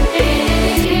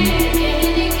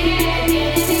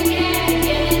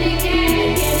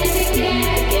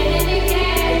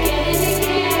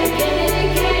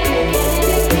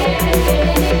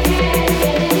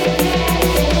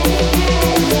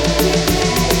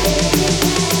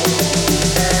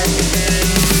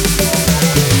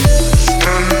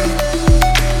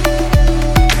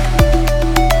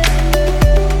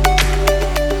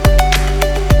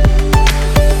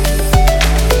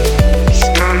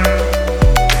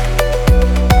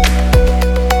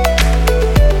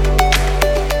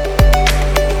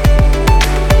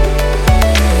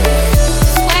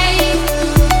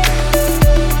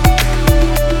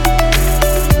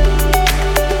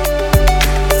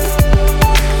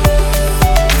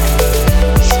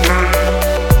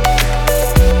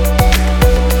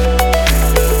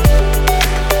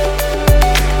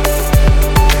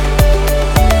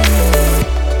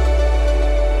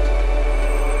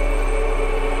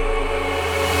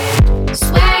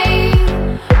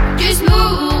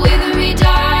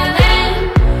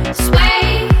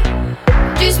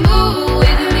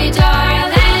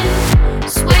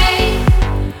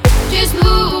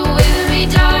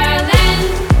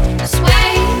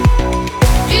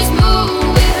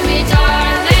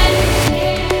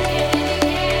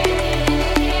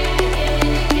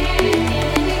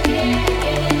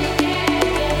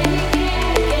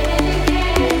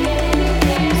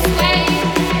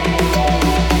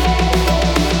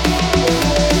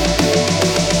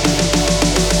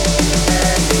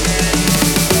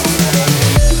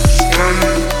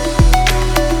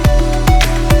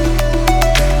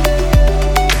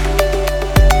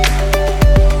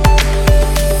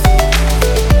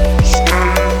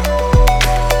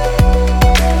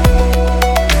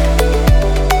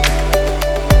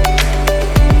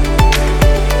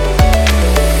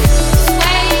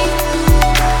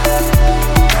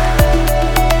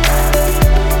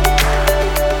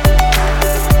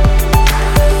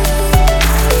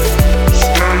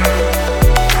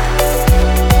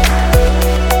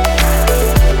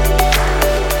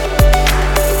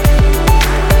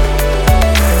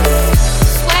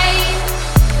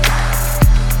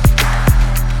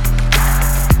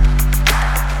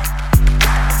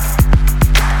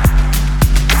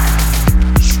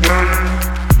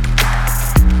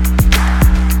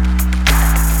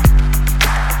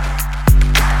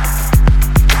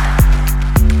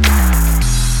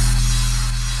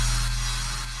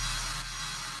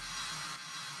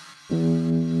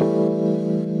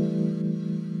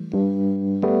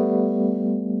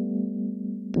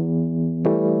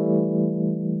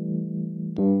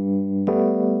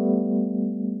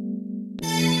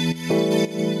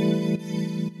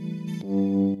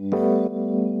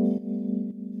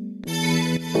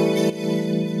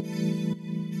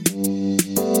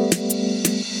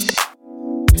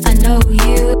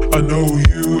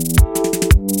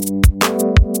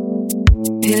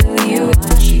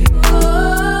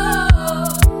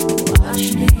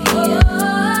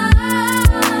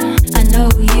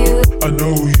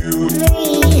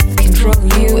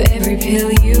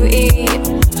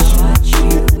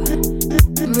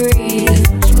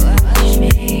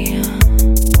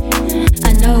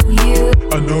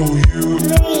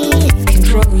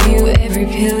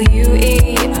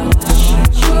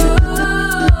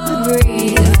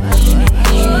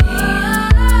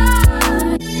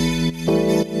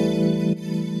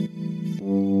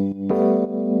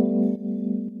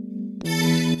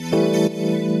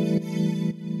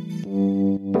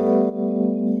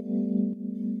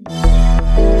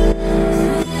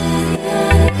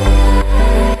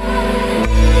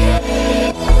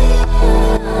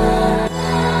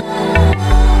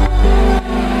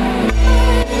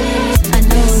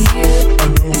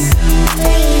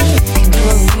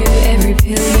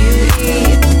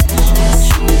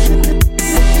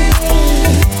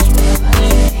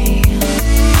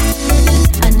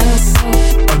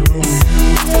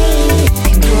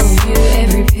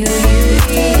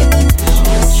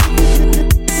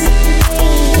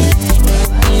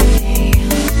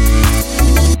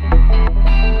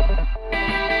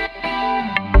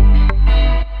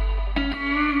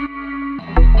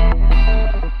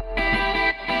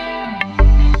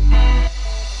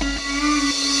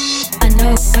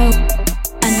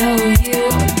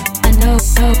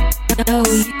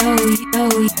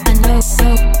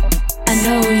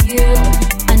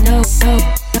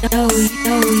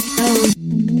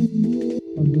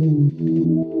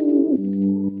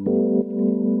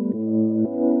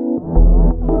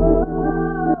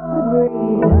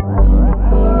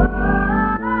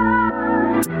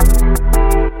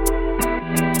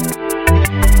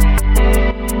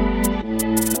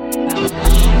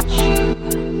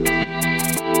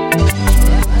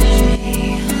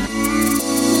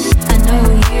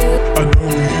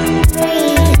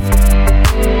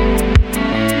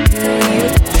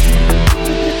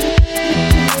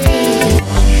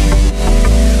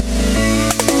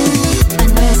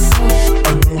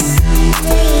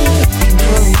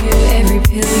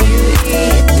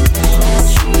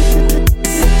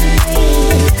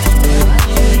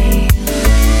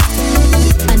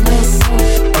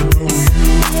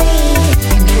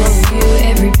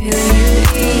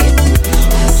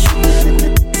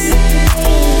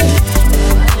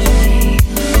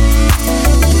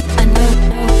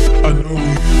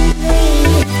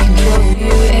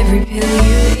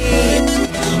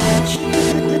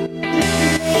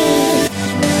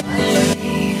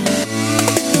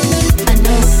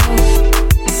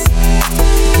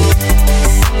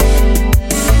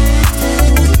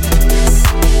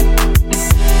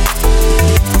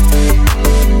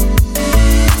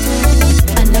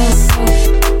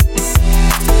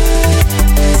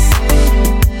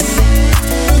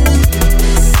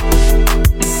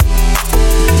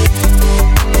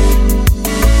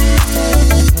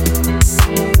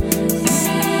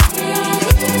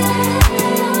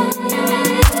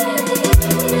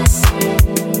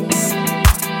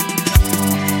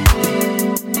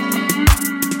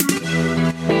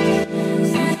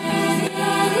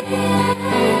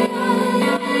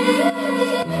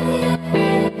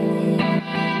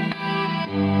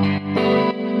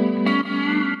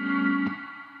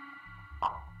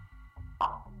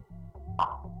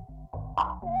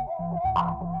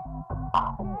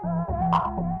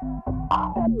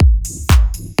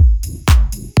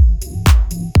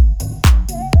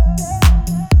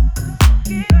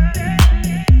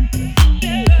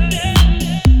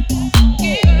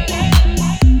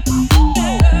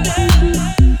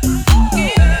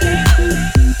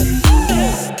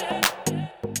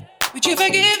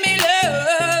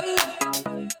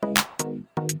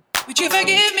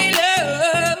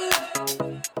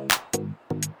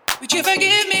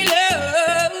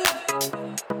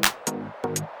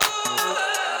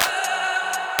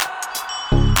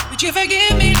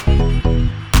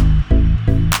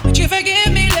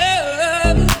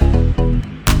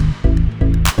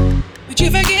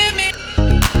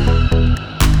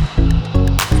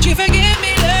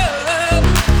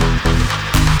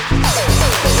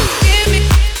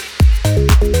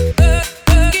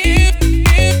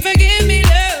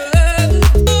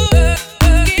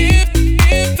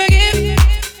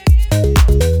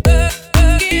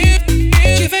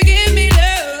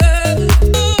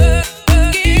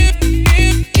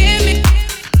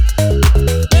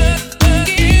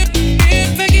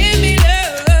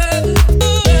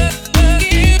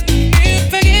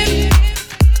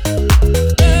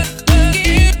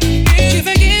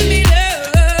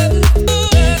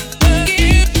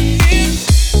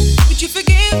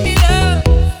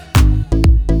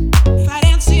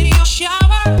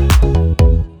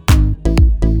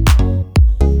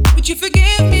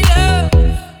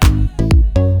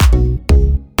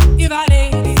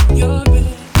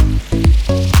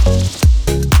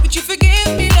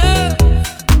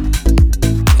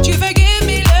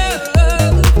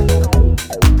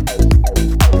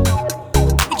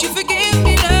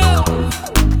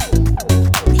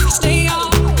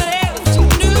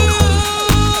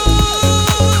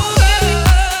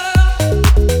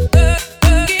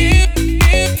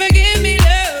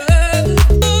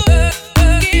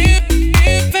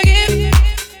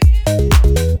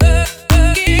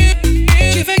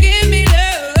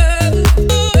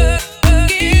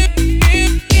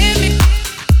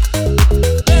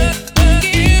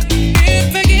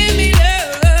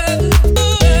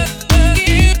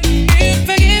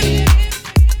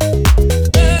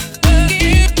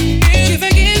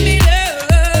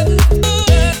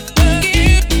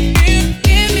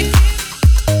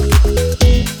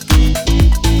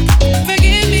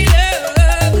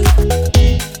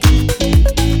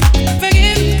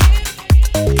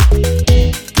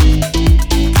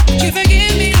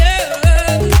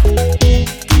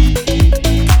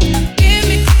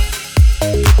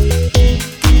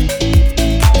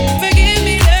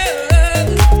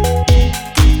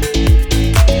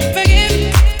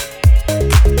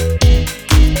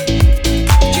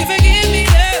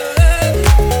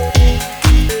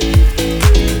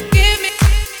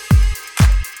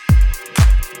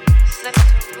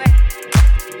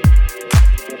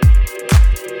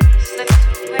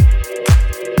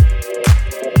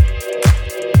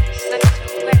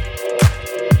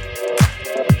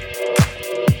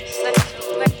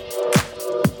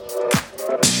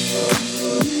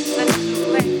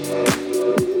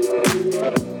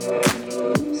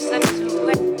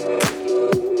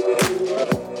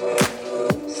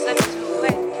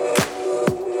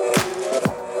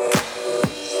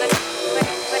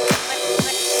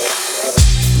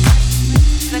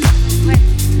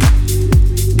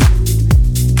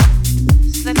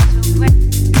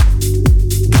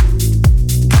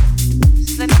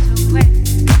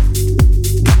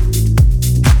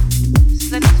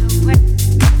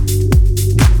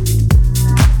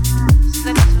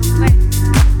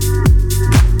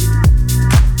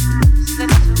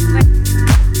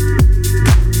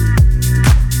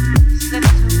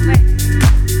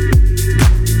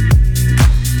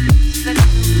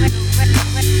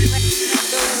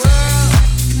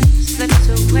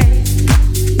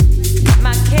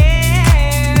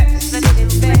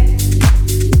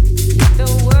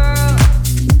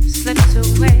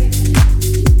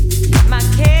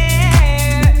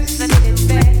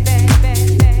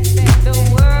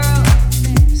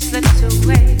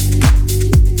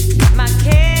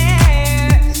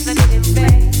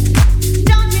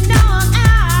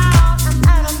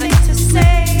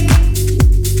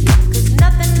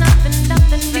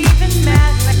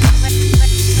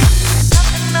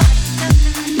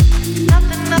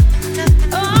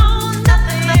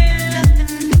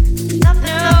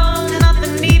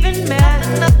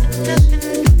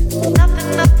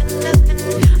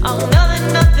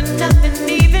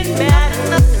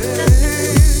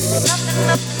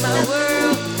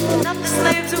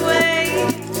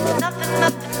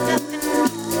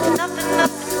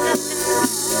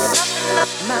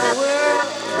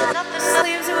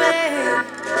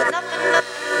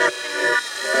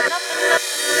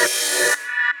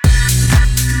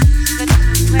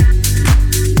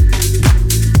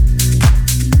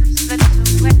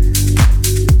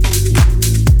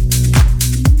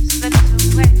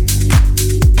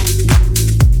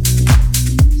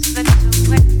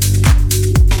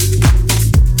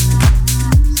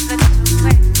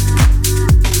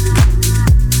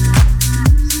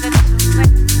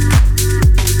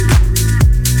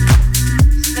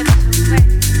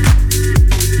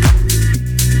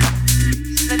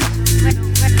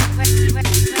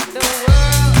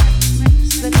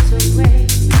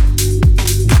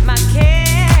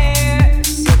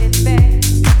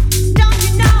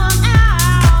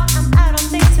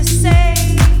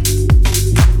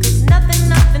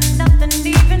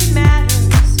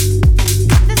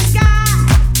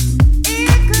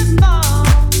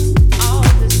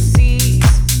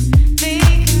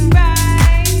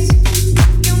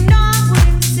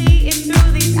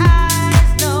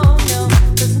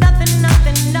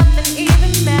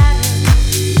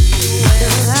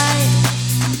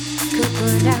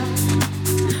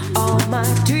 my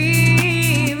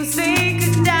dreams they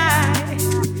could die.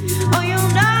 Oh, you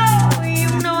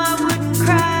know I wouldn't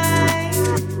cry.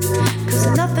 'Cause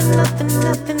nothing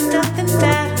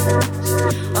matters.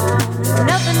 Oh,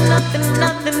 nothing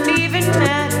even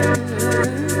matters.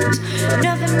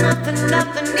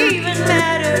 Nothing even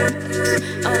matters.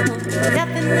 Oh,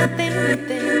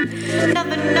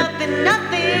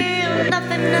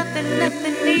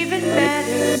 nothing even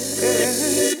matters.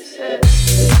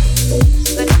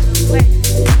 Slips away.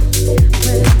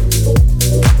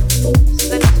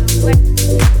 Slips away.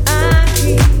 I'm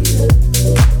here.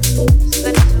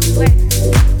 Slips away.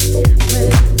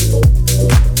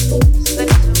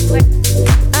 Slips away.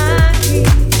 I'm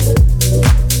here.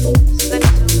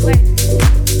 Slips away.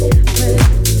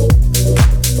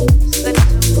 Slips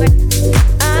away.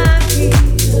 I'm here.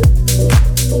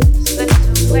 Slips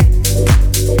away.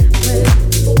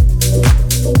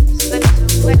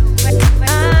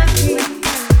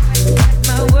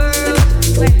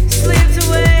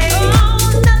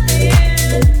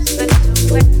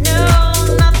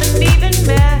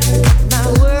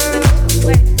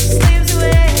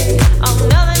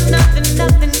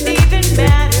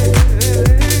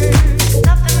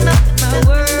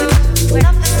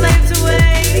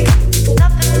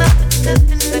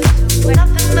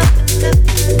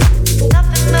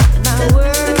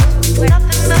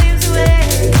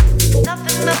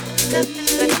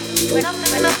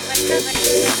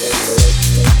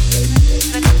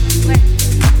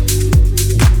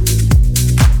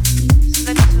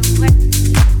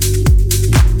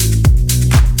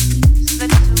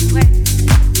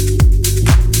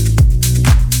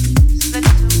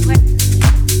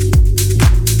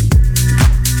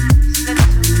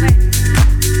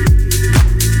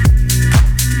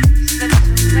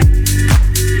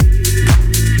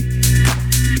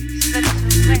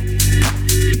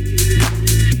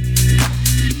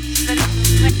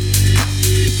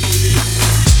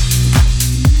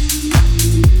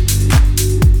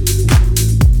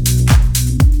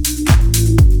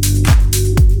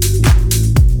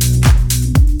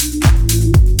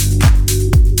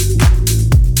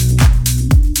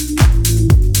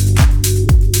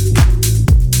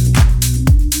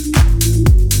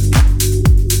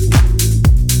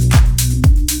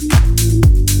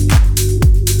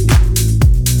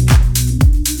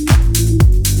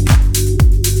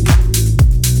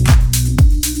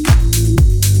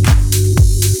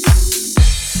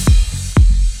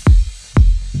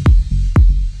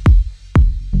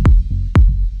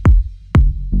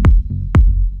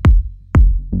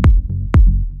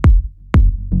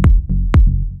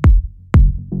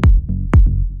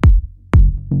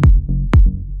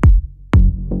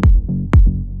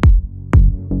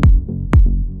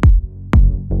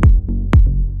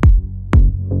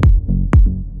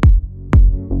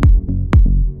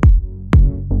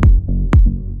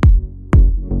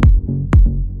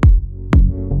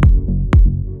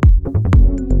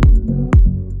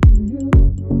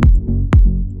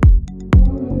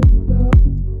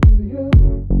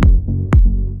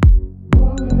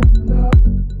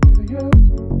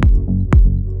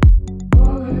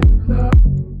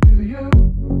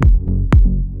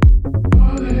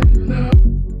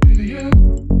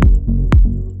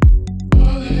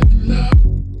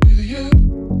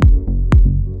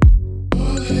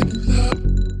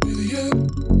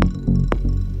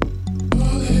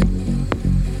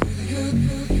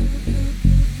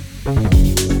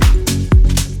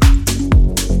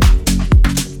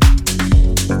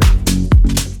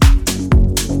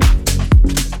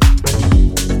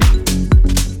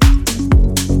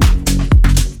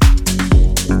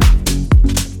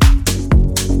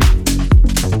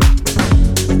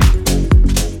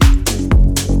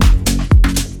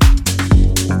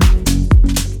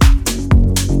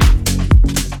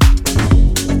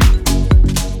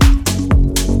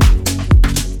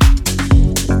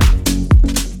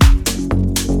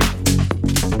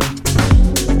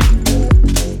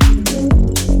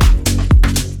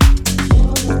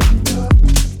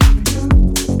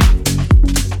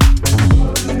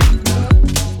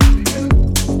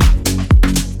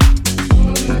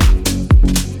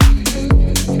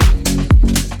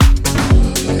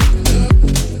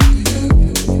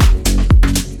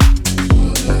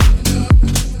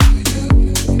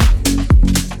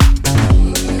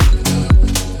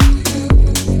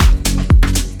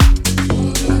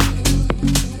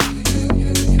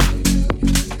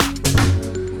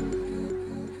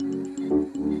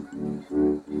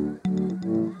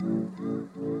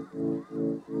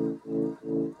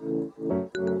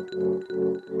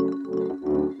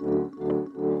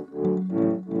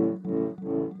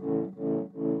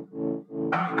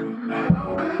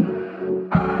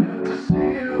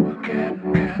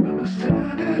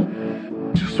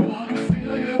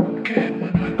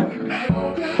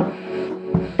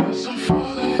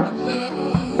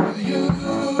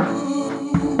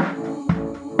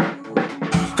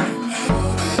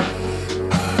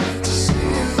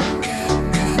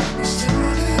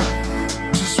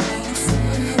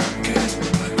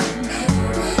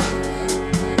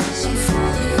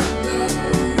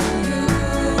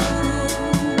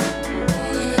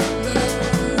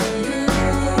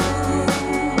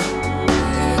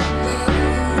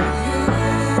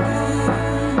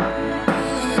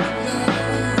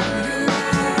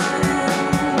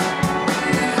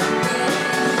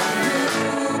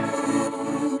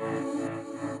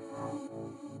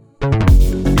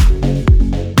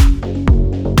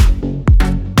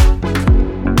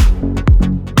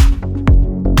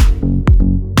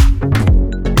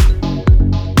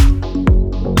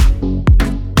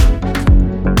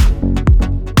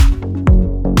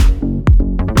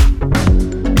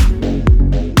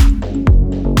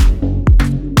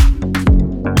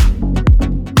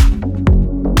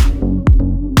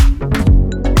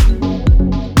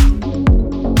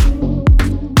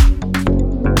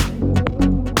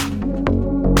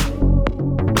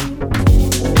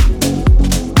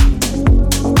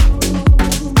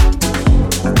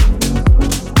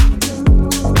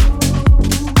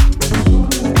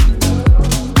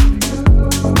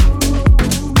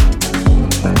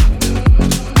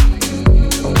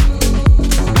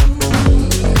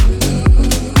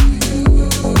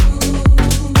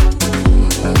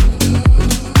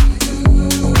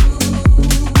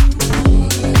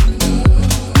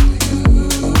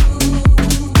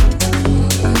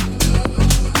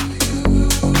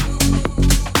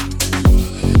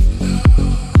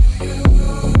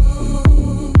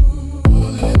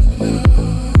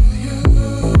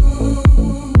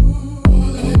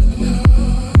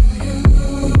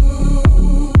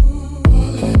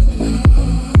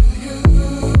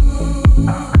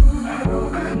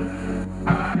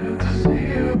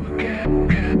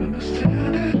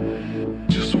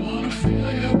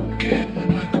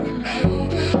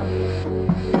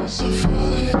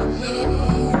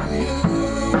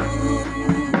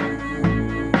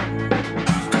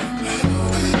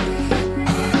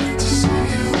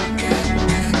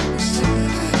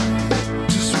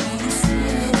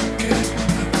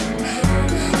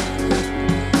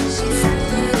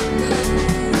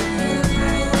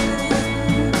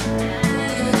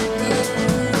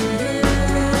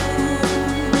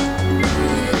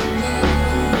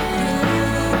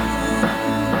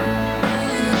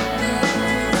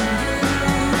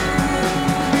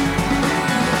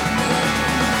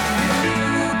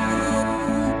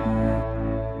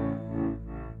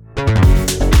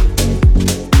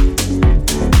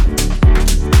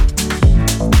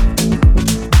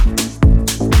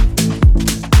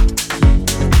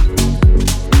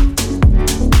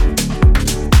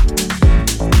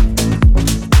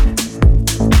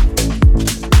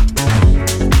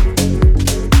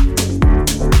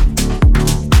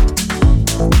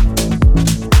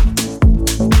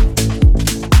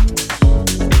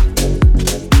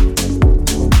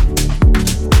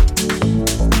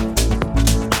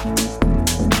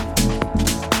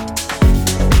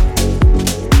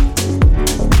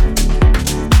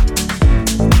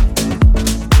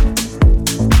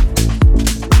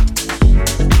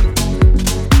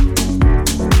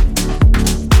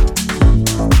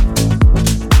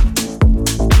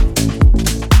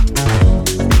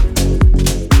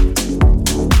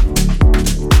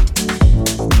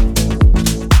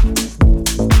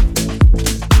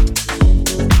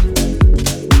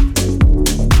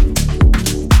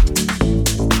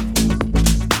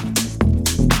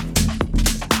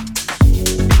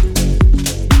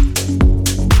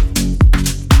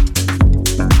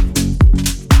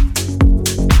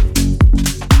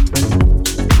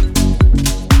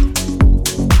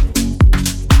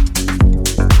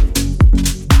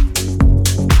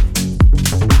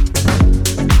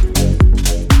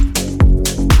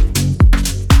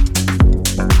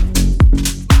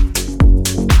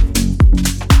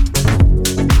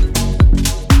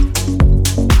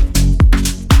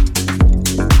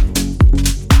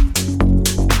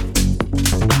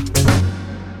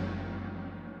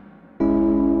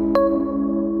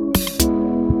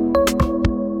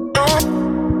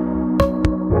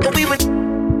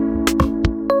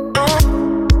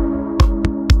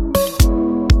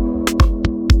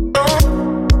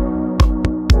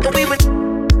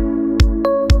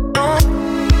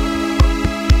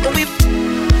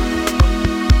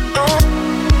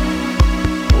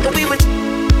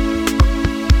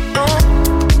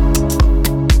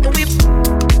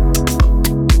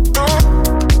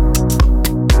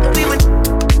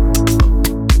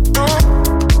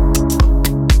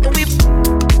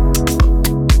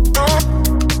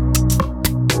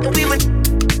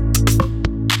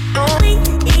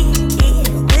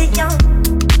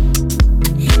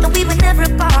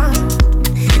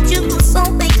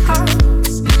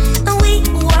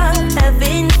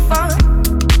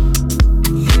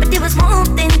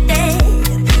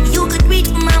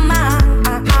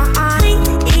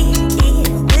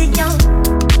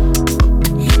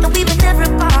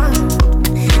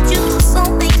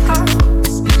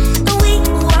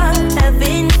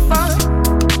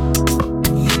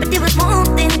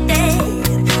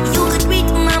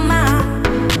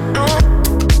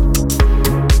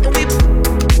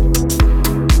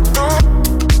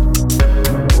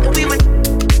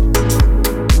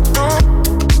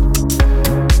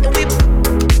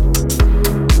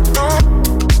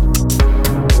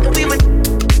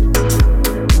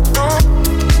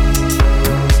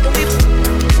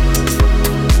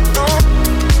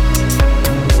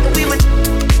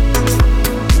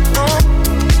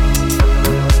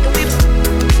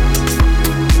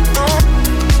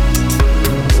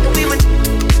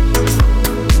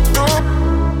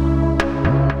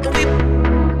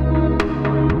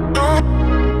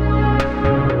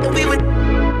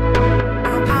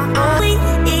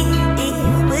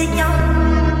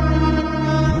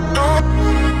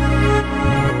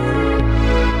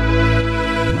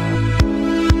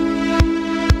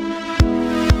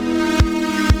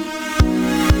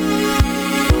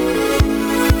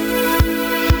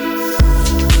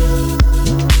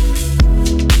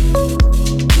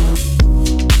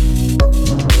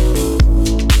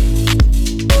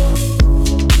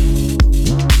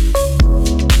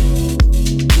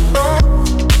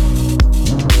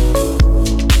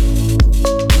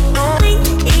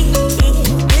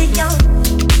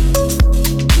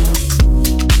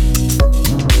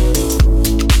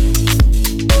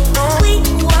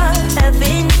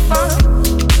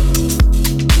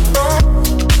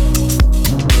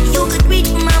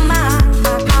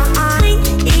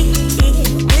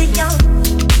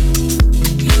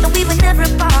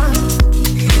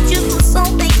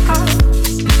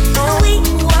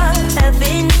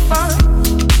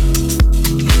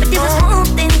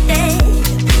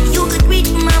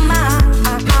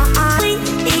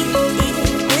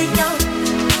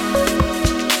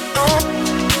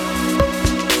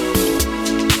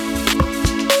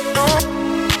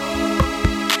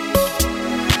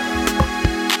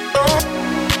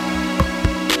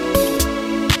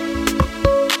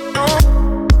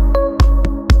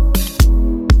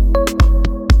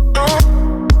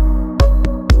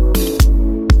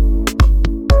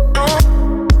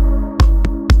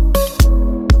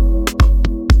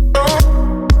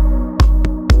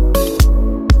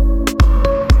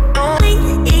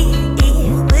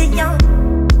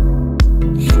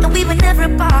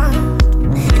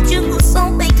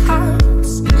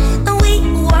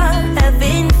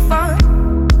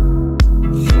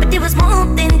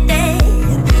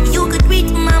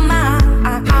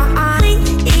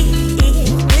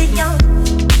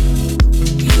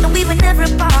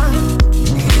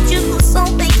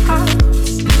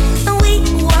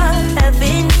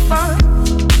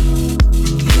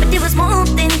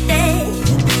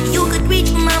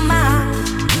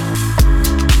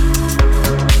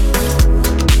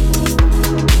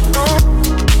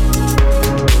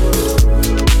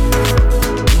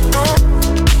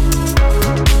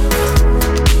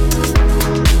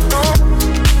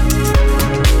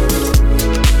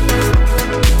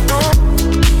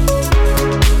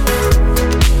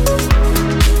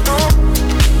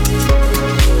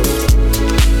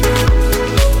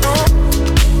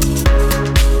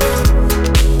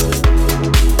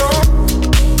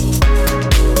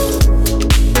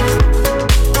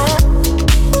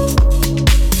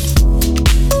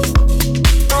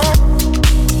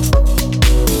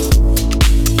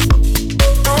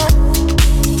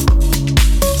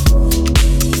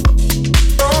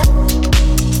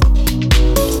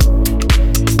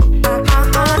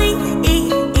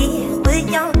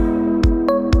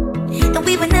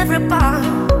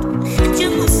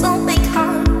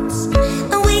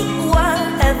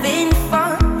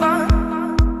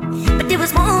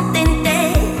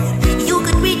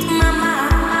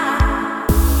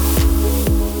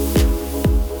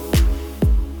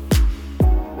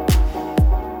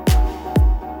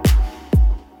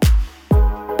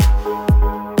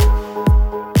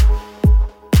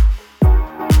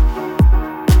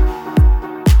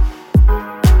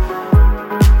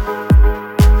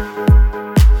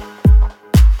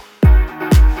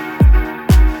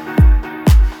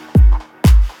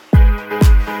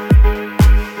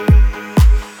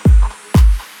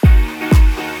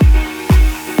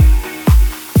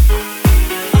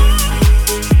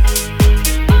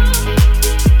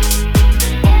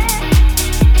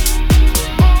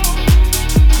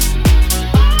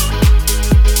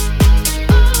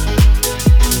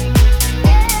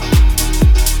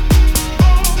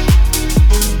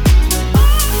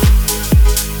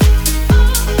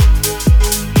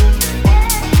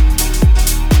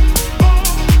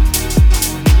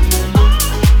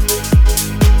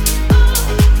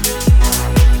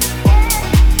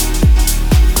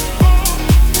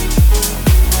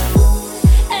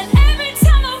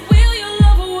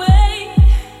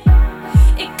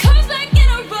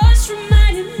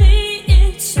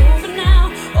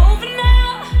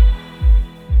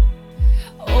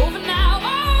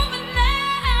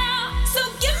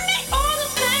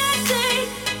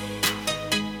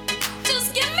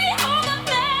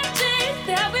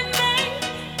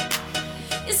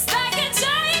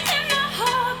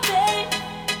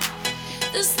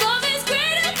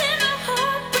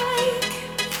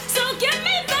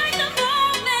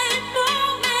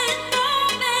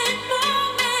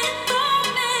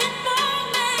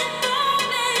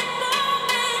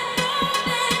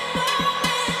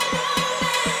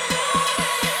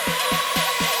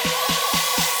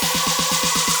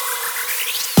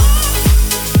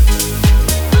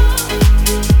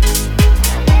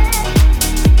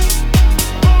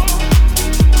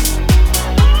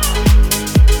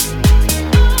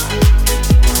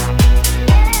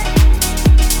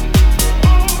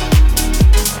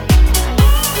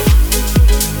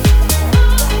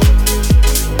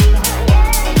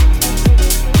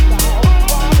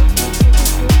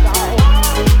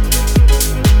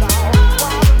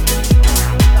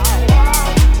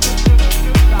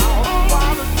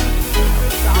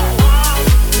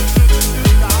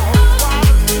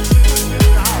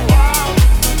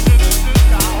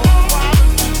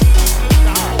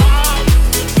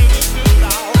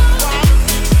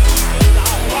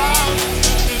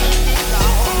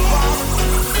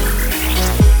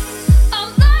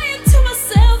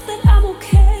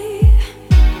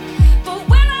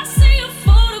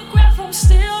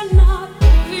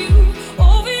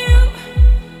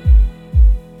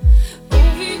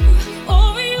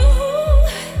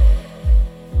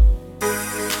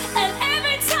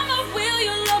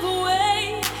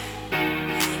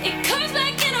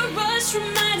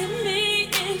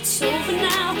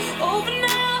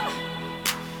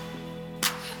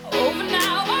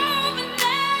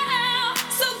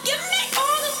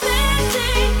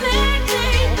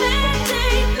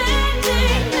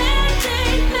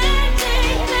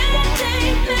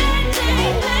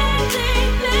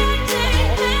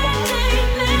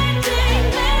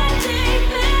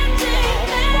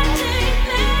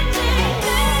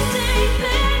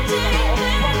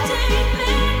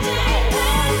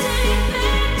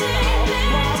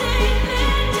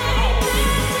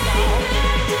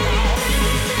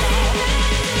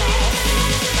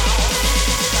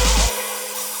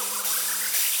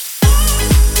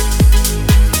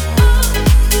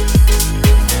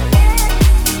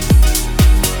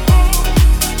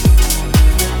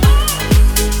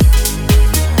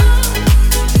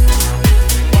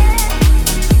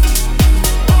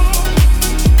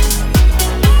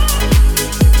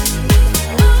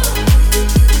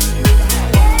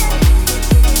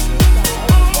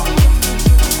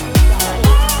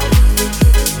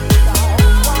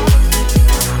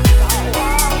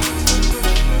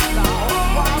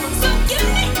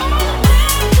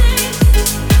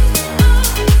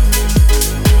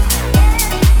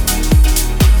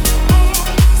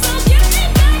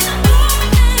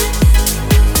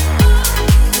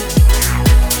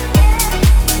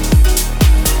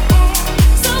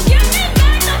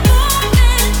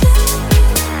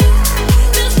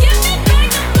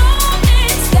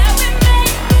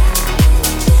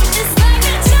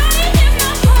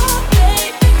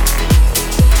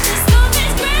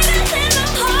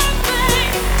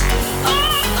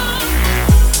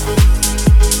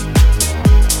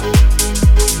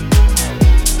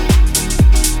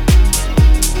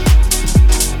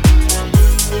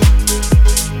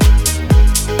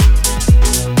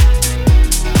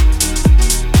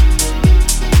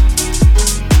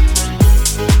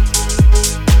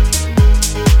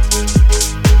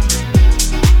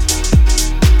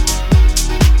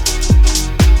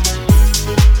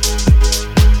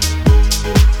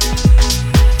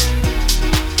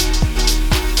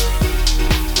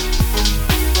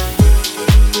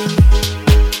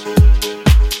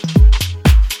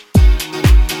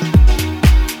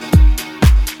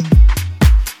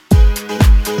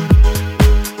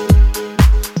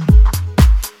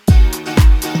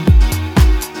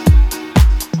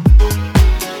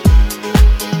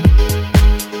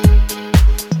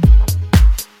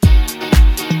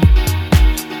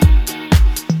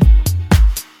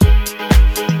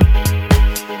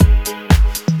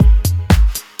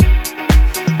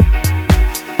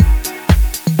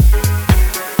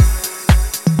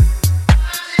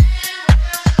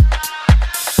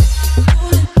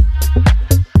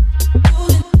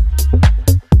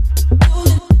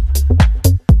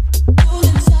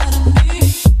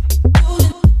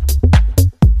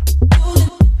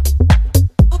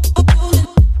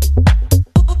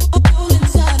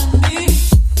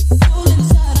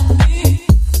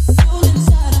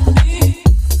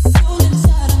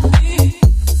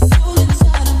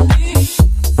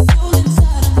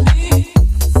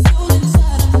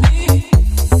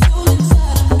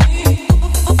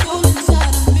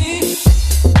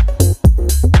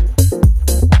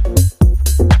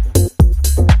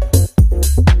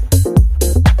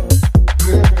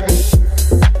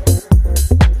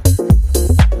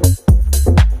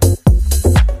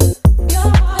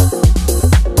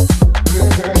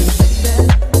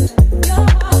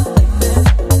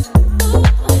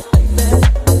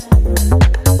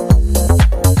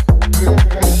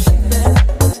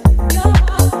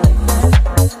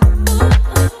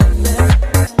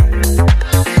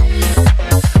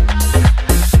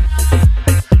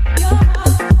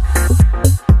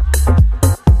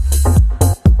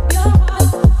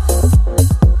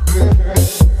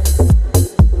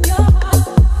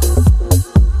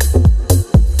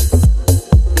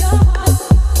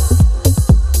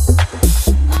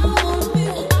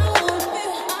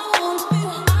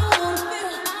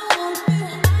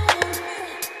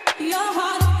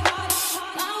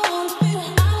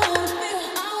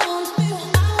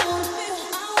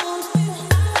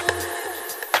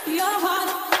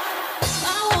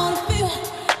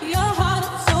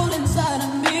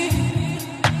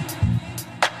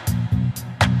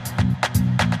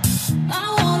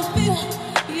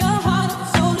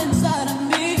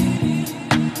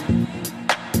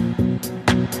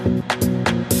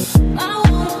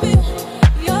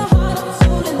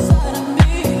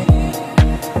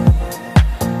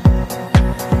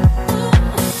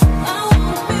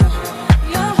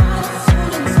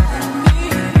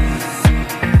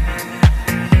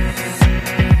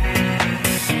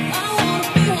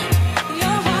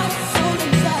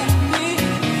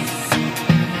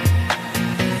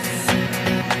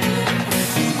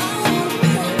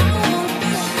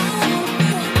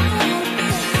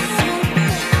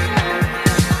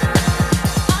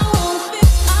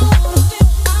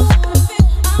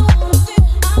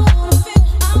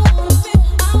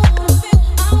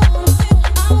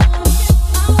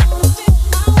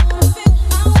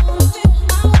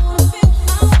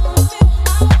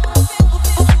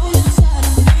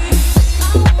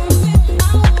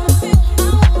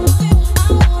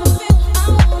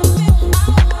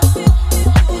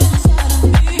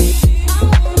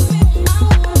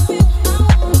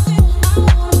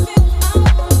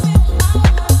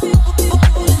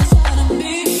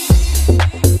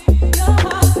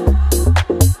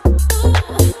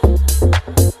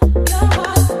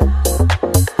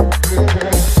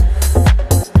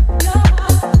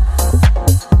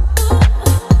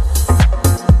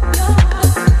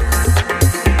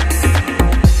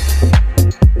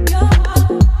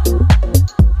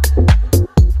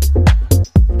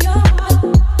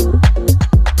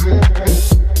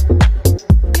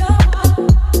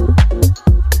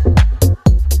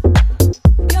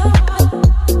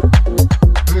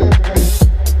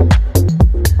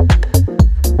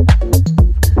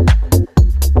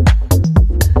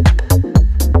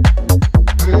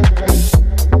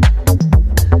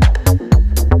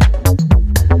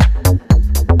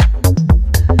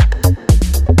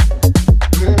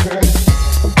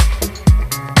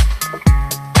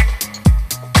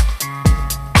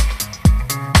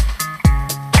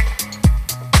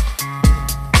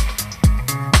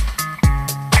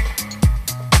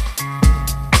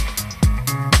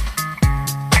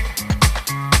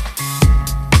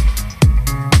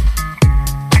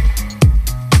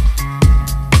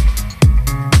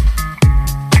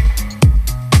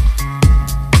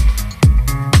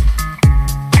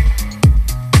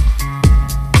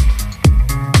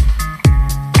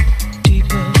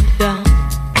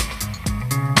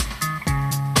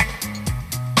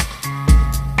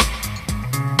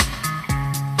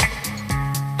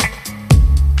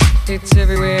 It's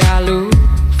everywhere I look,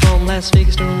 from Las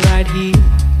Vegas to right here.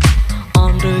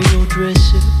 Under your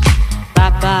dresser,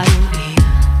 right by your ear.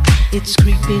 It's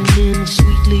creeping in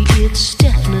sweetly, it's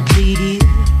definitely here.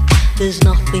 There's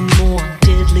nothing more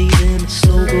deadly than a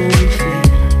slow growing fear.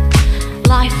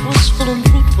 Life was full and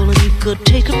fruitful and you could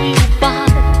take a real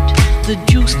bite. The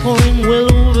juice pouring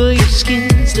well over your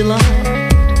skin's delight.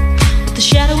 But the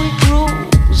shadow it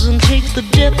grows and takes the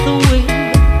depth away,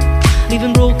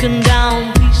 leaving broken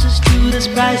down pieces to this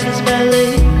priceless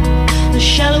ballet. The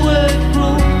shallower it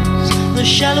grows, the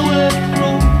shallower it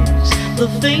grows, the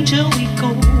fainter we go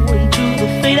into the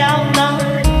fade out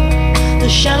line. The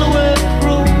shallower it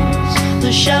grows,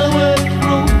 the shallower it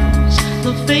grows,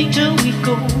 the fainter we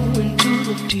go into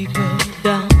the deeper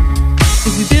down.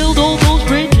 If we build all those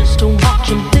bridges, don't watch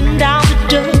them thin down to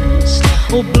dust,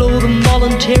 or blow them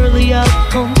voluntarily out of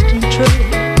constant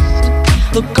trust.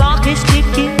 The clock is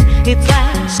ticking, its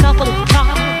last couple of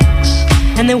clocks,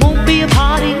 and there won't be a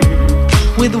party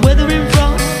with weather in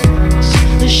front.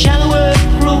 The shallower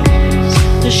it grows,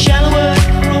 the shallower it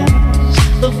grows,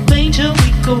 the fainter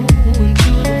we go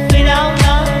into the fade out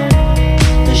line.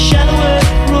 The shallower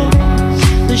it grows,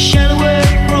 the shallower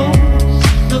it grows,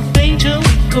 the fainter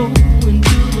we go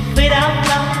into the fade out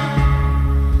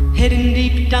line. Heading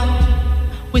deep down,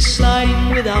 we're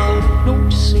sliding without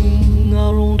noticing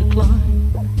our own decline.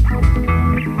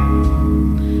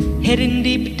 Heading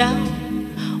deep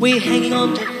down, we're hanging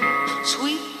on to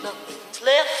sweet nothing's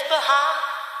left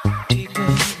behind. Deeper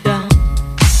down.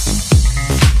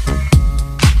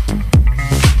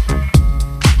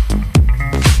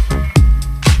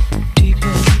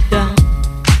 Deeper down.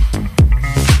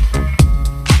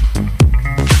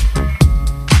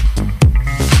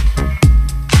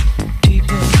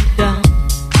 Deeper down.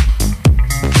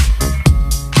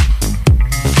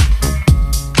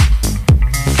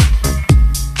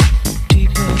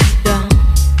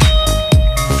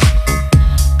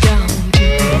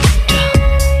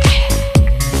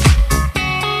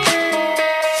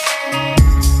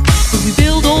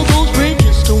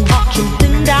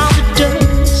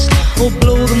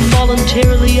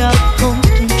 Voluntarily out of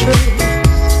constant trust.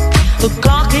 The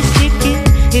clock is ticking,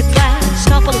 its last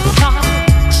couple of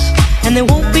clocks, and there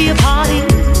won't be a party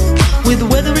with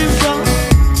weather in front.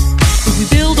 If we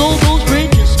build all those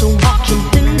bridges, don't watch them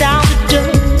thin down to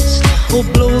dust, or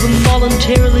blow them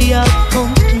voluntarily out of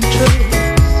constant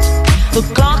trust. The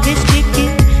clock is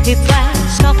ticking, its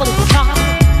last couple of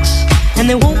clocks, and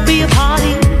there won't be a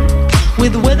party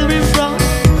with weather in front.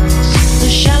 The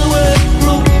shallower it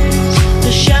grows,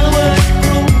 the shallower it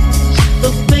grows,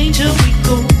 the fainter we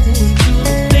go into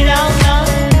the fade out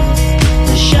line.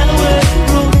 The shallower it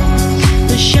grows,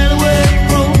 the shallower it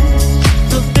grows,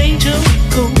 the fainter we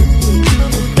go into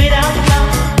the fade out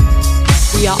line.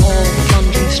 We are all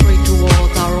plunging straight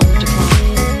towards our own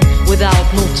decline. Without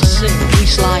noticing, we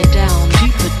slide down